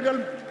തലമുറകൾ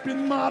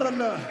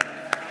പിന്മാറല്ല,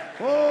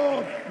 ഓ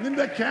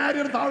നിന്റെ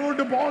carrier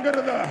താഴോട്ട്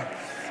പോകരുത്,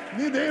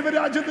 നീ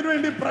ദൈവരാജ്യത്തിന്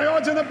വേണ്ടി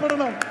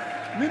പ്രയോജനപ്പെടണം,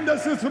 നിന്റെ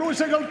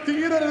ശുശ്രൂഷകൾ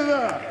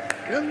തീരരുത്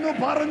എന്ന്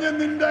പറഞ്ഞ്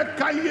നിന്റെ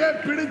കയ്യെ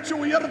പിടിച്ചു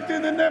ഉയർത്തി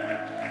നിന്നെ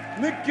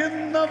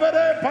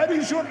നിൽക്കുന്നവരെ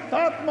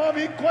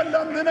പരിശുദ്ധാത്മാവി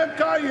കൊല്ലം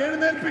നിനക്കായി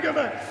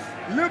എഴുന്നേൽപ്പിക്കട്ടെ.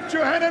 Lift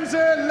your hand and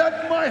say, let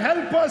my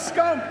helpers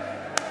come,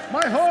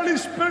 my Holy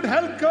Spirit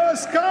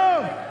helpers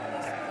come.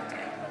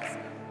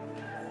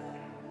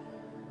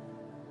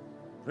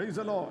 Praise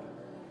the Lord.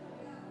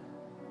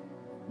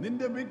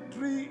 Ninde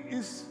victory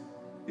is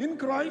in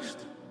Christ.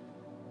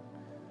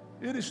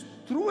 It is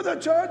through the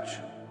church,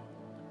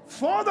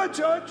 for the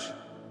church,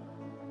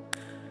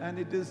 and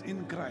it is in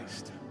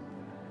Christ.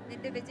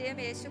 നിന്റെ വിജയം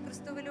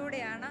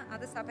യേശുക്രിസ്തുവിലൂടെയാണ്,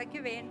 അത്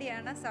സഭയ്ക്ക്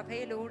വേണ്ടിയാണ്,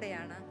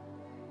 സഭയിലൂടെയാണ്.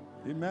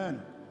 Amen.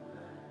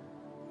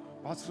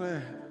 പാസ്റ്ററെ,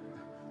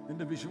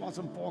 നിന്റെ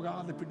വിശ്വാസം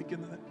പോകാതെ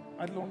പിടിക്കുന്നത്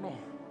ആരെല്ലാം ഉണ്ടോ?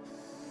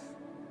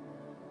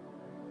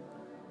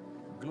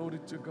 Glory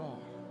to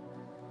God.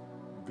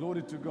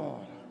 Glory to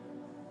God.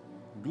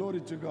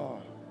 Glory to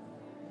God.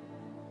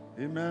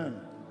 Amen.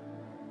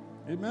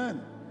 Amen.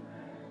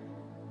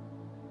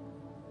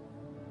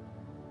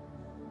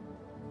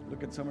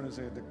 Look at someone and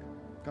say, the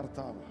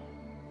Kartava.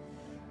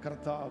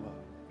 Kartava.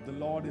 The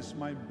Lord is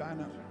my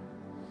banner.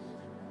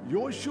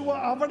 യോശുവ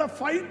അവിടെ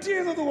ഫൈറ്റ്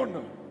ചെയ്തത്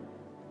കൊണ്ട്,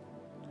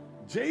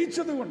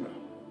 ജയിച്ചത് കൊണ്ട്,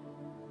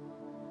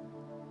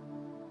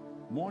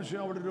 മോശ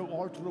അവിടെ ഒരു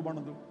ഓൾട്ടർ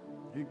പണിതു.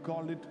 He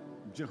called it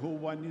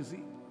Jehovah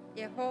Nissi.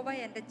 യഹോവ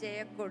എൻ്റെ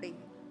ജയക്കൊടി.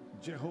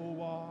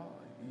 ജഹോവ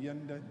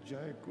എൻ്റെ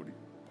ജയക്കൊടി.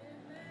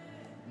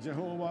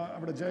 ജഹോവ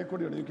അവിടെ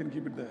ജയക്കൊടിയാണ്. You can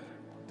keep it there.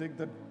 Take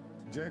that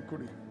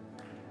Jayakodi.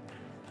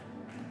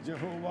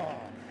 Jehovah.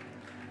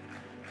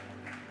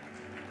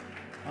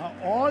 ആ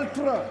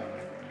ഓൾട്ടർ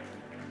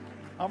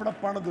അവിടെ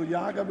പണിതു,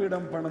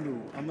 യാഗപീഠം പണിതു.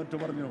 എന്നിട്ട്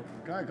പറഞ്ഞു,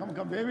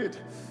 come wave it.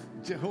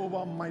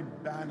 Jehovah my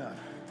banner.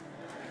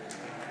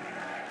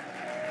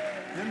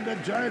 എൻ്റെ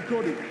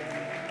ജയക്കൊടി,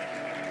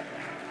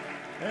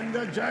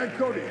 എൻ്റെ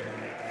ജയക്കൊടി.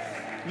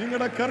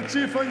 നിങ്ങളുടെ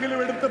കർച്ചീഫെങ്കിലും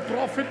എടുത്ത്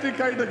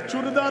പ്രോഫിറ്റിക് ആയിട്ട്,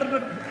 ചുരിദാറിന്റെ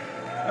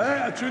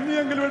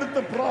ചുന്നിയെങ്കിലും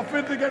എടുത്ത്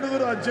പ്രോഫിറ്റിക്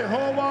ആയിട്ട്,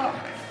 ജഹോവ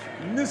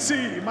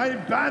നിസി മൈ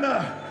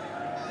ബാനർ.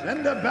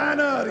 എന്റെ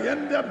ബാനർ,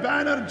 എന്റെ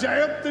ബാനർ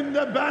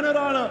ജയത്തിന്റെ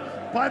ബാനറാണ്,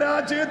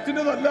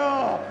 പരാജയത്തിൻ്റെതല്ല.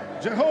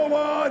 Jehovah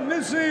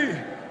Nissi.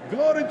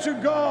 Glory to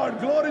God,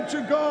 glory to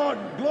God,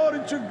 glory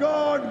to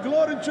God,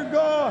 glory to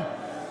God,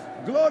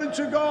 glory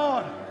to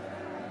God.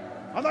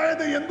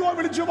 അതായത് എന്തോ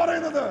വിളിച്ചു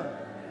പറയുന്നത്?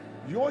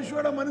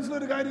 യോശുവയുടെ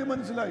മനസ്സിലൊരു കാര്യം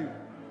മനസ്സിലായി.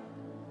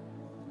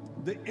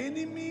 The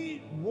enemy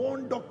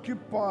won't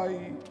occupy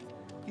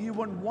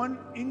even 1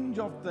 inch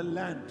of the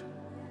land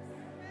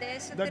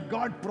that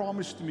God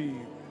promised me,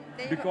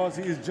 because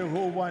he is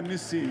Jehovah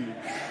Nissi.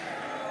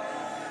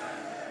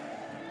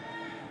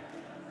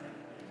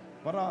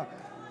 പറ,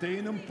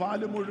 തേനും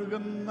പാലും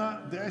ഒഴുകുന്ന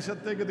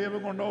ദേശത്തേക്ക്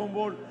ദൈവം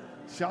കൊണ്ടുപോകുമ്പോൾ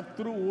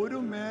ശത്രു ഒരു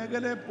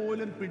മേഖല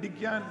പോലും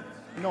പിടിക്കാൻ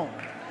നോ.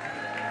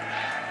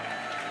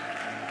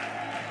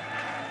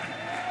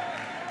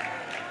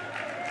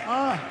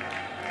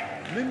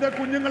 നിന്റെ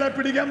കുഞ്ഞുങ്ങളെ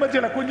പിടിക്കാൻ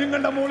പറ്റില്ല.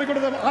 കുഞ്ഞുങ്ങളുടെ മുകളിൽ കൂടെ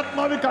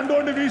ആത്മാവിൽ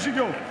കണ്ടുകൊണ്ട്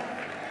വീശിക്കോ.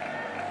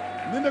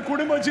 നിന്റെ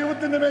കുടുംബ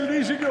ജീവിതത്തിന്റെ മേൽ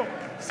വീശിക്കോ,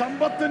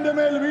 സമ്പത്തിന്റെ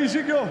മേൽ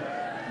വീശിക്കോ,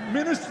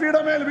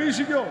 മിനിസ്ട്രിയുടെ മേൽ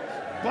വീശിക്കോ.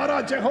 പറ,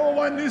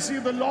 Jehovah Nissi,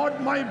 the Lord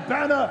my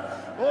banner.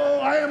 Oh,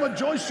 I am a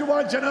Joshua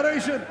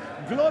generation.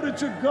 Glory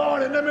to God.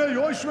 എൻ്റെ മേൽ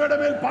യോശുവയുടെ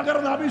മേൽ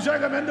പകർന്ന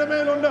അഭിഷേകം എൻ്റെ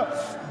മേലുണ്ട്.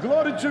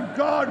 Glory to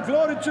God,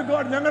 glory to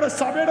God. ഞങ്ങളുടെ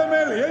സഭയുടെ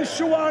മേൽ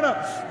യേശുവാണ്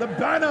the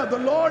banner.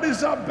 The Lord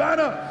is our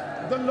banner.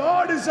 The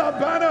Lord is our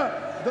banner.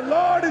 The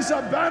Lord is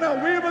our banner.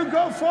 We will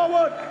go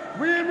forward.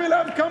 We will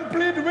have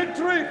complete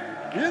victory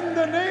in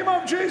the name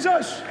of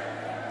Jesus.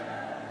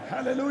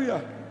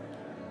 Hallelujah.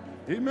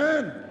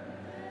 Amen.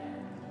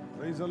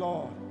 Praise the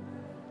Lord.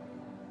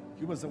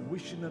 He was a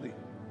visionary.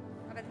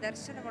 അവൻ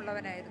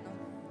ദർശനമുള്ളവനായിരുന്നു.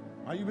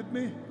 Are you with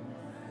me?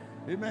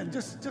 Amen.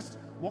 Just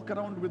walk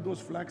around with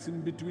those flags in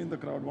between the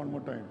crowd one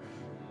more time.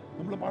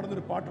 നമ്മൾ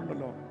പാടുന്നൊരു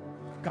പാട്ടുണ്ടല്ലോ,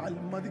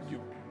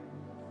 കാൽമതിക്കും.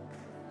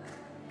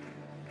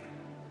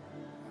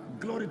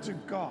 Glory to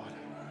God.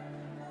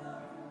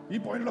 ഈ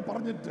point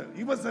പറഞ്ഞിട്ട്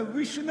he was a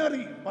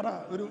visionary. പറ,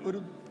 ഒരു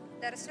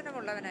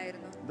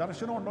ദർശനമുള്ളവനായിരുന്നു.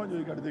 ദർശനം ഉണ്ടോ എന്ന്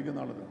ചോദിക്കാം അടുത്തേക്ക്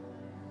നാളത്.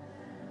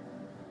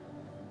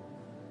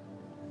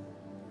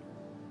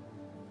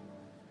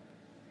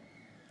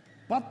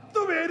 പത്ത്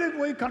പേര്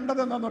പോയി കണ്ടത്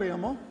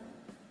എന്താണെന്നറിയാമോ?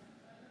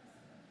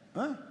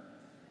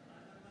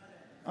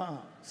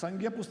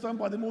 സംഖ്യാപുസ്തകം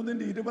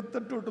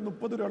 13:28 തൊട്ട്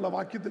 30 വരെയുള്ള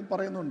വാക്യത്തിൽ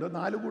പറയുന്നുണ്ട്.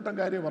 4 കൂട്ടം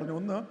കാര്യം പറഞ്ഞു.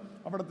 ഒന്ന്,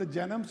 അവിടുത്തെ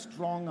ജനം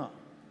സ്ട്രോങ്,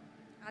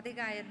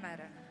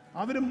 അധികായന്മാരാണ്.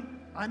 അവരും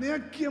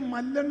അനേക്യ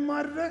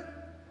മല്ലന്മാരുടെ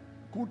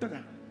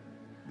കൂട്ടരാണ്.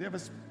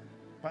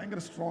 ഭയങ്കര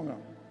സ്ട്രോങ്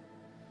ആണ്.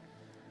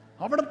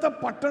 അവിടുത്തെ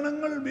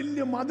പട്ടണങ്ങൾ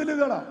വലിയ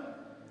മതിലുകളാണ്.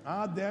 ആ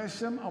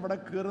ദേശം അവിടെ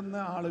കയറുന്ന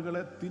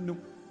ആളുകളെ തിന്നും.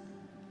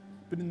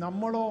 പിന്നെ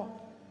നമ്മളോ,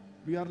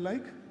 we are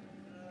like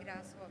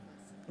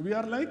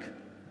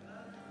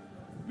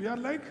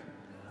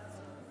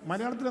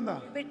മലയാളത്തിൽ എന്താ?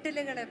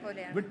 വെട്ടിലുകളെ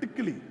പോലെയാണ്.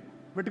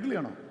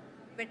 വെട്ടിക്കിളിയാണോ?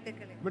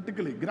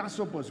 വെട്ടിക്കിളി, grass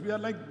hoppers. V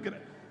are like.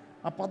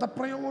 ആ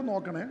പദപ്രയോഗം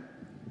നോക്കണേ.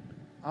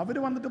 അവര്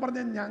വന്നിട്ട് പറഞ്ഞ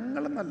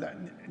ഞങ്ങളെന്നല്ല,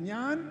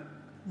 ഞാൻ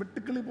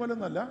വെട്ടിക്കിളി പോലെ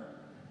ഒന്നല്ല,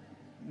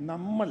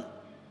 നമ്മൾ.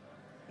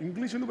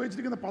 ഇംഗ്ലീഷിൽ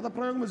ഉപയോഗിച്ചിരിക്കുന്ന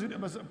പദപ്രയോഗം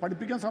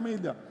പഠിപ്പിക്കാൻ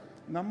സമയമില്ല.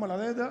 നമ്മൾ,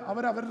 അതായത്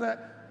അവരവരുടെ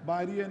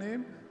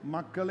ഭാര്യനെയും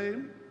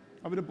മക്കളെയും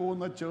അവർ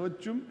പോകുന്ന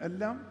ചേർച്ചും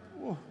എല്ലാം.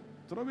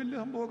 ഇത്ര വലിയ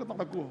സംഭവമൊക്കെ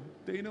നടക്കുമോ?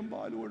 തേനും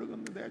പാലും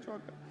ഒഴുകുന്ന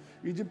ദേശമൊക്കെ.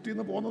 ഈജിപ്തിൽ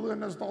നിന്ന് പോകുന്നത്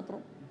തന്നെ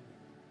സ്തോത്രം.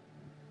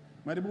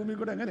 മരുഭൂമി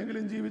കൂടെ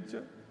എങ്ങനെയെങ്കിലും ജീവിച്ച്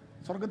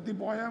സ്വർഗത്തിൽ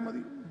പോയാൽ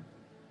മതി.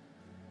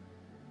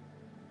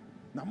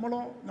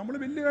 നമ്മൾ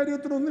വലിയ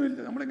കാര്യത്തിനൊന്നുമില്ല.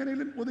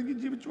 നമ്മളെങ്ങനെയെങ്കിലും ഒതുങ്ങി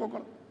ജീവിച്ചു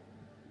പോക്കണം.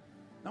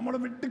 നമ്മൾ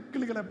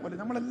വെട്ടിക്കിളികളെ പോലെ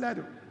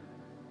നമ്മളെല്ലാവരും.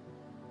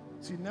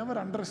 See, never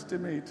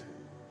underestimate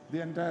the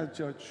entire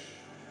church.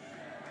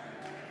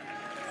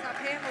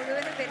 സഭയെ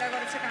മുഴുവനും വില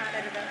കുറച്ച്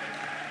കാണരുത്.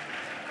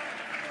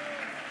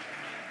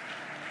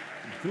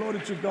 Glory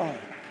to God.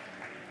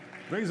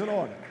 Praise the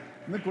Lord.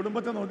 ഇന്ന്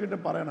കുടുംബത്തെ നോക്കിയിട്ട്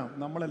പറയണം,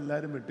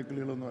 നമ്മളെല്ലാവരും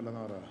വെട്ടിക്കിളികളൊന്നും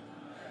അല്ലെന്ന് പറയാം.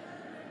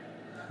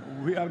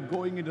 We are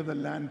going into the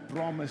land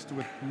promised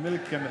with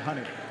milk and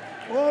honey.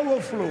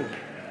 Overflow.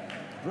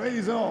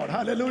 Praise the Lord.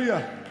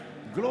 Hallelujah.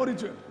 Glory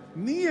to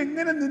നീ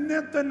എങ്ങനെ നിന്നെ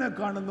തന്നെ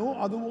കാണുന്നു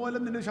അതുപോലെ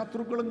നിന്റെ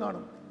ശത്രുക്കളും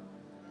കാണും.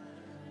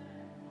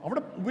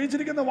 അവിടെ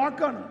ഉപയോഗിച്ചിരിക്കുന്ന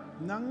വാക്കാണ്,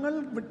 ഞങ്ങൾ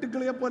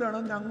വെട്ടുക്കിളിയെ പോലെയാണ്,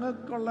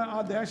 ഞങ്ങൾക്കുള്ള ആ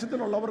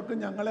ദേശത്തിലുള്ളവർക്ക്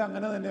ഞങ്ങളെ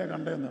അങ്ങനെ തന്നെയാണ്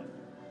കണ്ടതെന്ന്.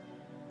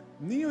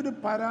 നീ ഒരു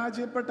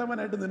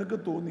പരാജയപ്പെട്ടവനായിട്ട് നിനക്ക്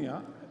തോന്നിയ,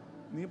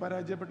 നീ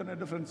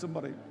പരാജയപ്പെട്ടവനായിട്ട് ഫ്രണ്ട്സും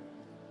പറയും.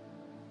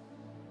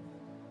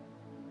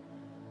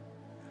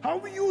 How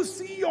you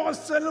see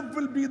yourself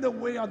will be the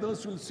way others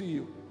will see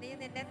you. നീ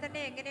നിന്നെ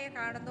തന്നെ എങ്ങനെ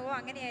കാണുന്നുവോ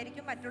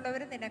അങ്ങനെയായിരിക്കും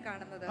മറ്റുള്ളവരും നിന്നെ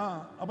കാണുന്നത്.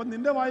 അപ്പൊ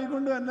നിന്റെ വായി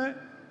കൊണ്ട് തന്നെ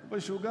ഇപ്പൊ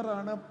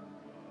ഷുഗറാണ്,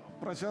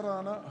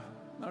 പ്രഷറാണ്,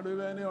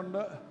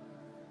 നടുവേദനയുണ്ട്,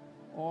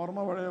 ഓർമ്മ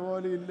പഴയ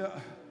പോലെ ഇല്ല,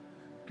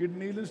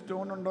 കിഡ്നിയിൽ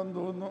സ്റ്റോൺ ഉണ്ടെന്ന്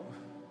തോന്നുന്നു,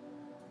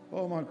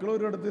 മക്കളും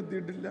ഒരിടത്ത്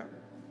എത്തിയിട്ടില്ല,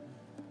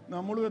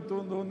 നമ്മളും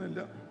എത്തുമെന്ന്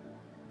തോന്നുന്നില്ല,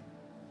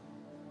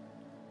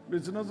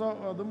 ബിസിനസ്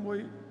അതും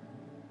പോയി,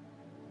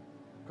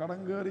 കടം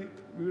കയറി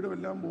വീടും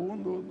എല്ലാം പോകും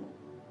തോന്നുന്നു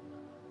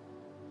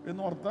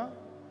എന്നോർത്ത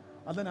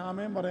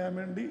അതിനാമയം പറയാൻ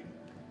വേണ്ടി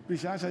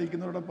പിശാച്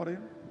അയക്കുന്നവരോട്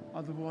പറയും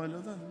അതുപോലെ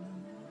തന്നെ.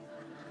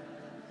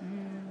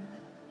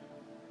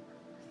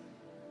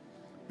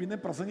 പിന്നെ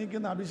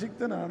പ്രസംഗിക്കുന്ന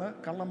അഭിഷിക്തനാണ്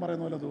കള്ളം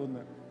പറയുന്ന പോലെ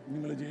തോന്നുന്നത്,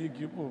 നിങ്ങൾ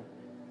ജയിക്കുമോ?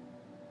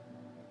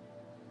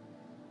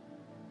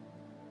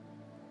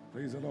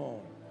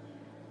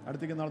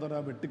 അടുത്തേക്ക്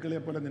നാളെ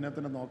വെട്ടുക്കിളിയെ പോലെ നിന്നെ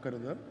തന്നെ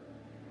നോക്കരുത്.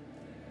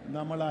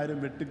 നമ്മളാരും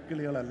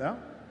വെട്ടുക്കിളികളല്ല,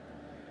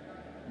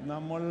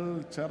 നമ്മൾ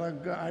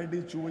ചിറക്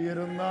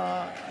അടിച്ചുയരുന്ന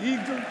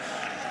Eagles.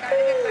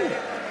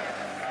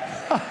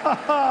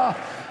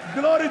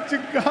 Glory to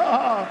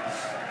God.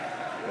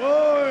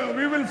 Oh,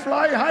 we will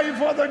fly high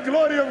for the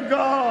glory of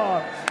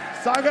God.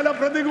 സകല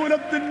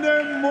പ്രതികൂലത്തിന്റെ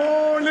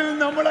മോളിൽ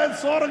നമ്മളെ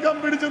സ്വർഗം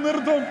പിടിച്ചു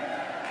നിർത്തും.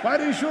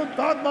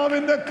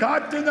 പരിശുദ്ധാത്മാവിന്റെ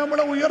കാറ്റ്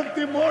നമ്മളെ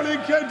ഉയർത്തി മോളിൽ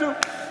കയറ്റും.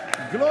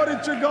 Glory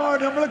to God.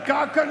 നമ്മൾ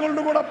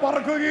കാക്കകളുടെ കൂടെ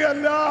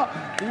പറക്കുകയല്ല.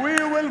 We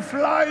will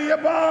fly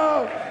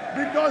above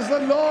because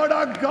the Lord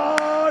our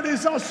God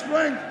is our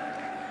strength.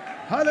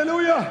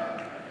 Hallelujah.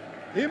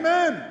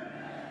 Amen.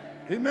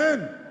 Amen.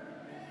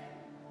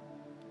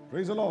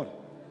 Praise the Lord.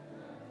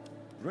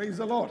 Praise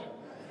the Lord.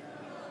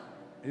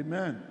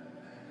 Amen.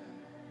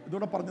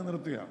 ഇതോടെ പറഞ്ഞു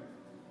നിർത്തുക,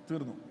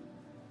 തീർന്നു.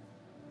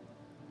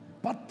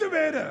 10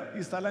 പേര്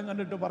ഈ സ്ഥലം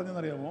കണ്ടിട്ട്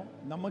പറഞ്ഞെന്നറിയാമോ,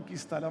 നമുക്ക് ഈ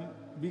സ്ഥലം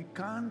we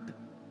can't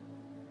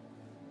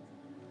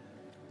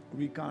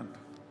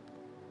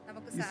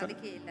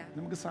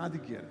നമുക്ക്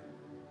സാധിക്കുകയില്ല.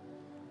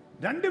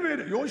 2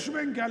 പേര്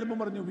യോശുവയും കാലേബും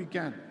പറഞ്ഞു we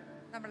can,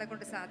 നമ്മളെ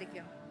കൊണ്ട്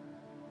സാധിക്കും.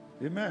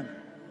 Amen.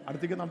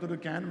 അടുത്തേക്ക് നമുക്കൊരു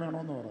ക്യാൻ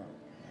വേണമെന്ന് പറയാം,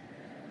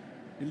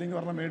 ഇല്ലെങ്കിൽ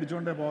പറഞ്ഞാൽ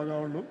മേടിച്ചുകൊണ്ടേ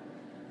പോകാവുള്ളൂ.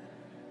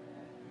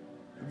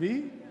 We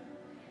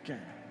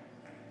can.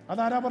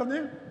 അതാരാ പറഞ്ഞ്?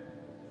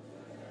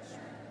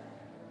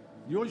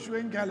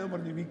 യോശുവയും കാലേബും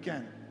പറഞ്ഞു വി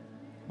ക്യാൻ.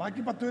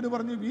 ബാക്കി 10 പേര്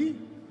പറഞ്ഞു വി.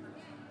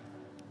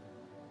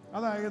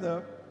 അതായത്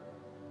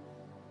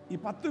ഈ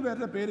 10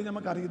 പേരുടെ പേര്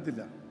നമുക്ക്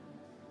അറിയത്തില്ല.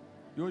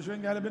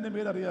 യോശുവയും കാലേബിന്റെ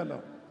പേര് അറിയാമല്ലോ,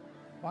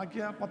 ബാക്കി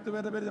ആ 10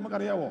 പേരുടെ പേര്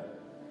നമുക്കറിയാവോ?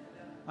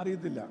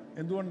 അറിയത്തില്ല.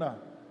 എന്തുകൊണ്ടാ?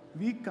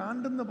 വി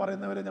കാണ്ടെന്ന്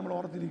പറയുന്നവരെ നമ്മൾ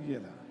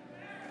ഓർത്തിരിക്കുകയല്ല.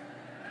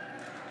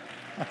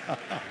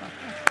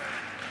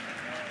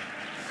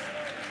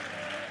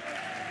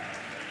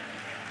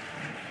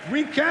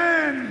 We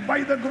can by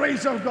the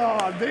grace of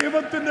God.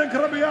 ദൈവത്തിന്റെ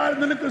കൃപയാൽ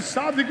നിനക്ക്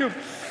സാധിക്കും,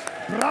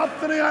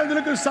 പ്രാർത്ഥനയാൽ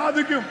നിനക്ക്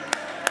സാധിക്കും,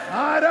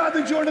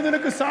 ആരാധിച്ചുകൊണ്ട്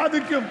നിനക്ക്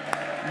സാധിക്കും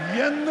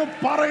എന്ന്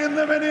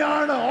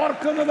പറയുന്നവനെയാണ്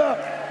ഓർക്കുന്നത്.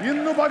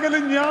 ഇന്ന്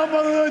പകലും ഞാൻ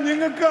വന്നത്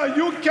നിങ്ങൾക്ക്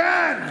യു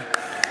ക്യാൻ,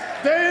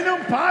 തേനും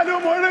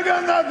പാലും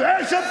ഒഴുകുന്ന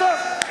ദേശത്ത്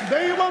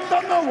ദൈവം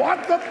തന്ന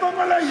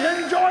വാഗ്ദത്തങ്ങളെ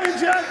എൻജോയ്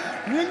ചെയ്യാൻ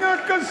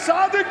നിങ്ങൾക്ക്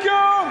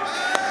സാധിക്കും.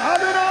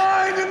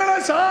 അതിനായി നിങ്ങളെ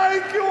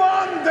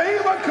സഹായിക്കുവാൻ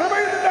ദൈവ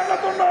കൃപയുടെ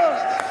അകത്തുണ്ട്.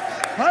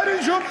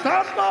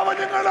 പരിശുദ്ധാത്മാവ്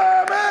നിങ്ങളെ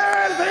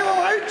മേൽ ദൈവം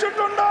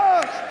അയച്ചിട്ടുണ്ട്.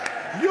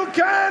 You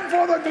can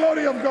for the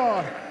glory of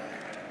God.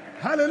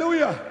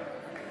 Hallelujah.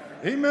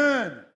 Amen.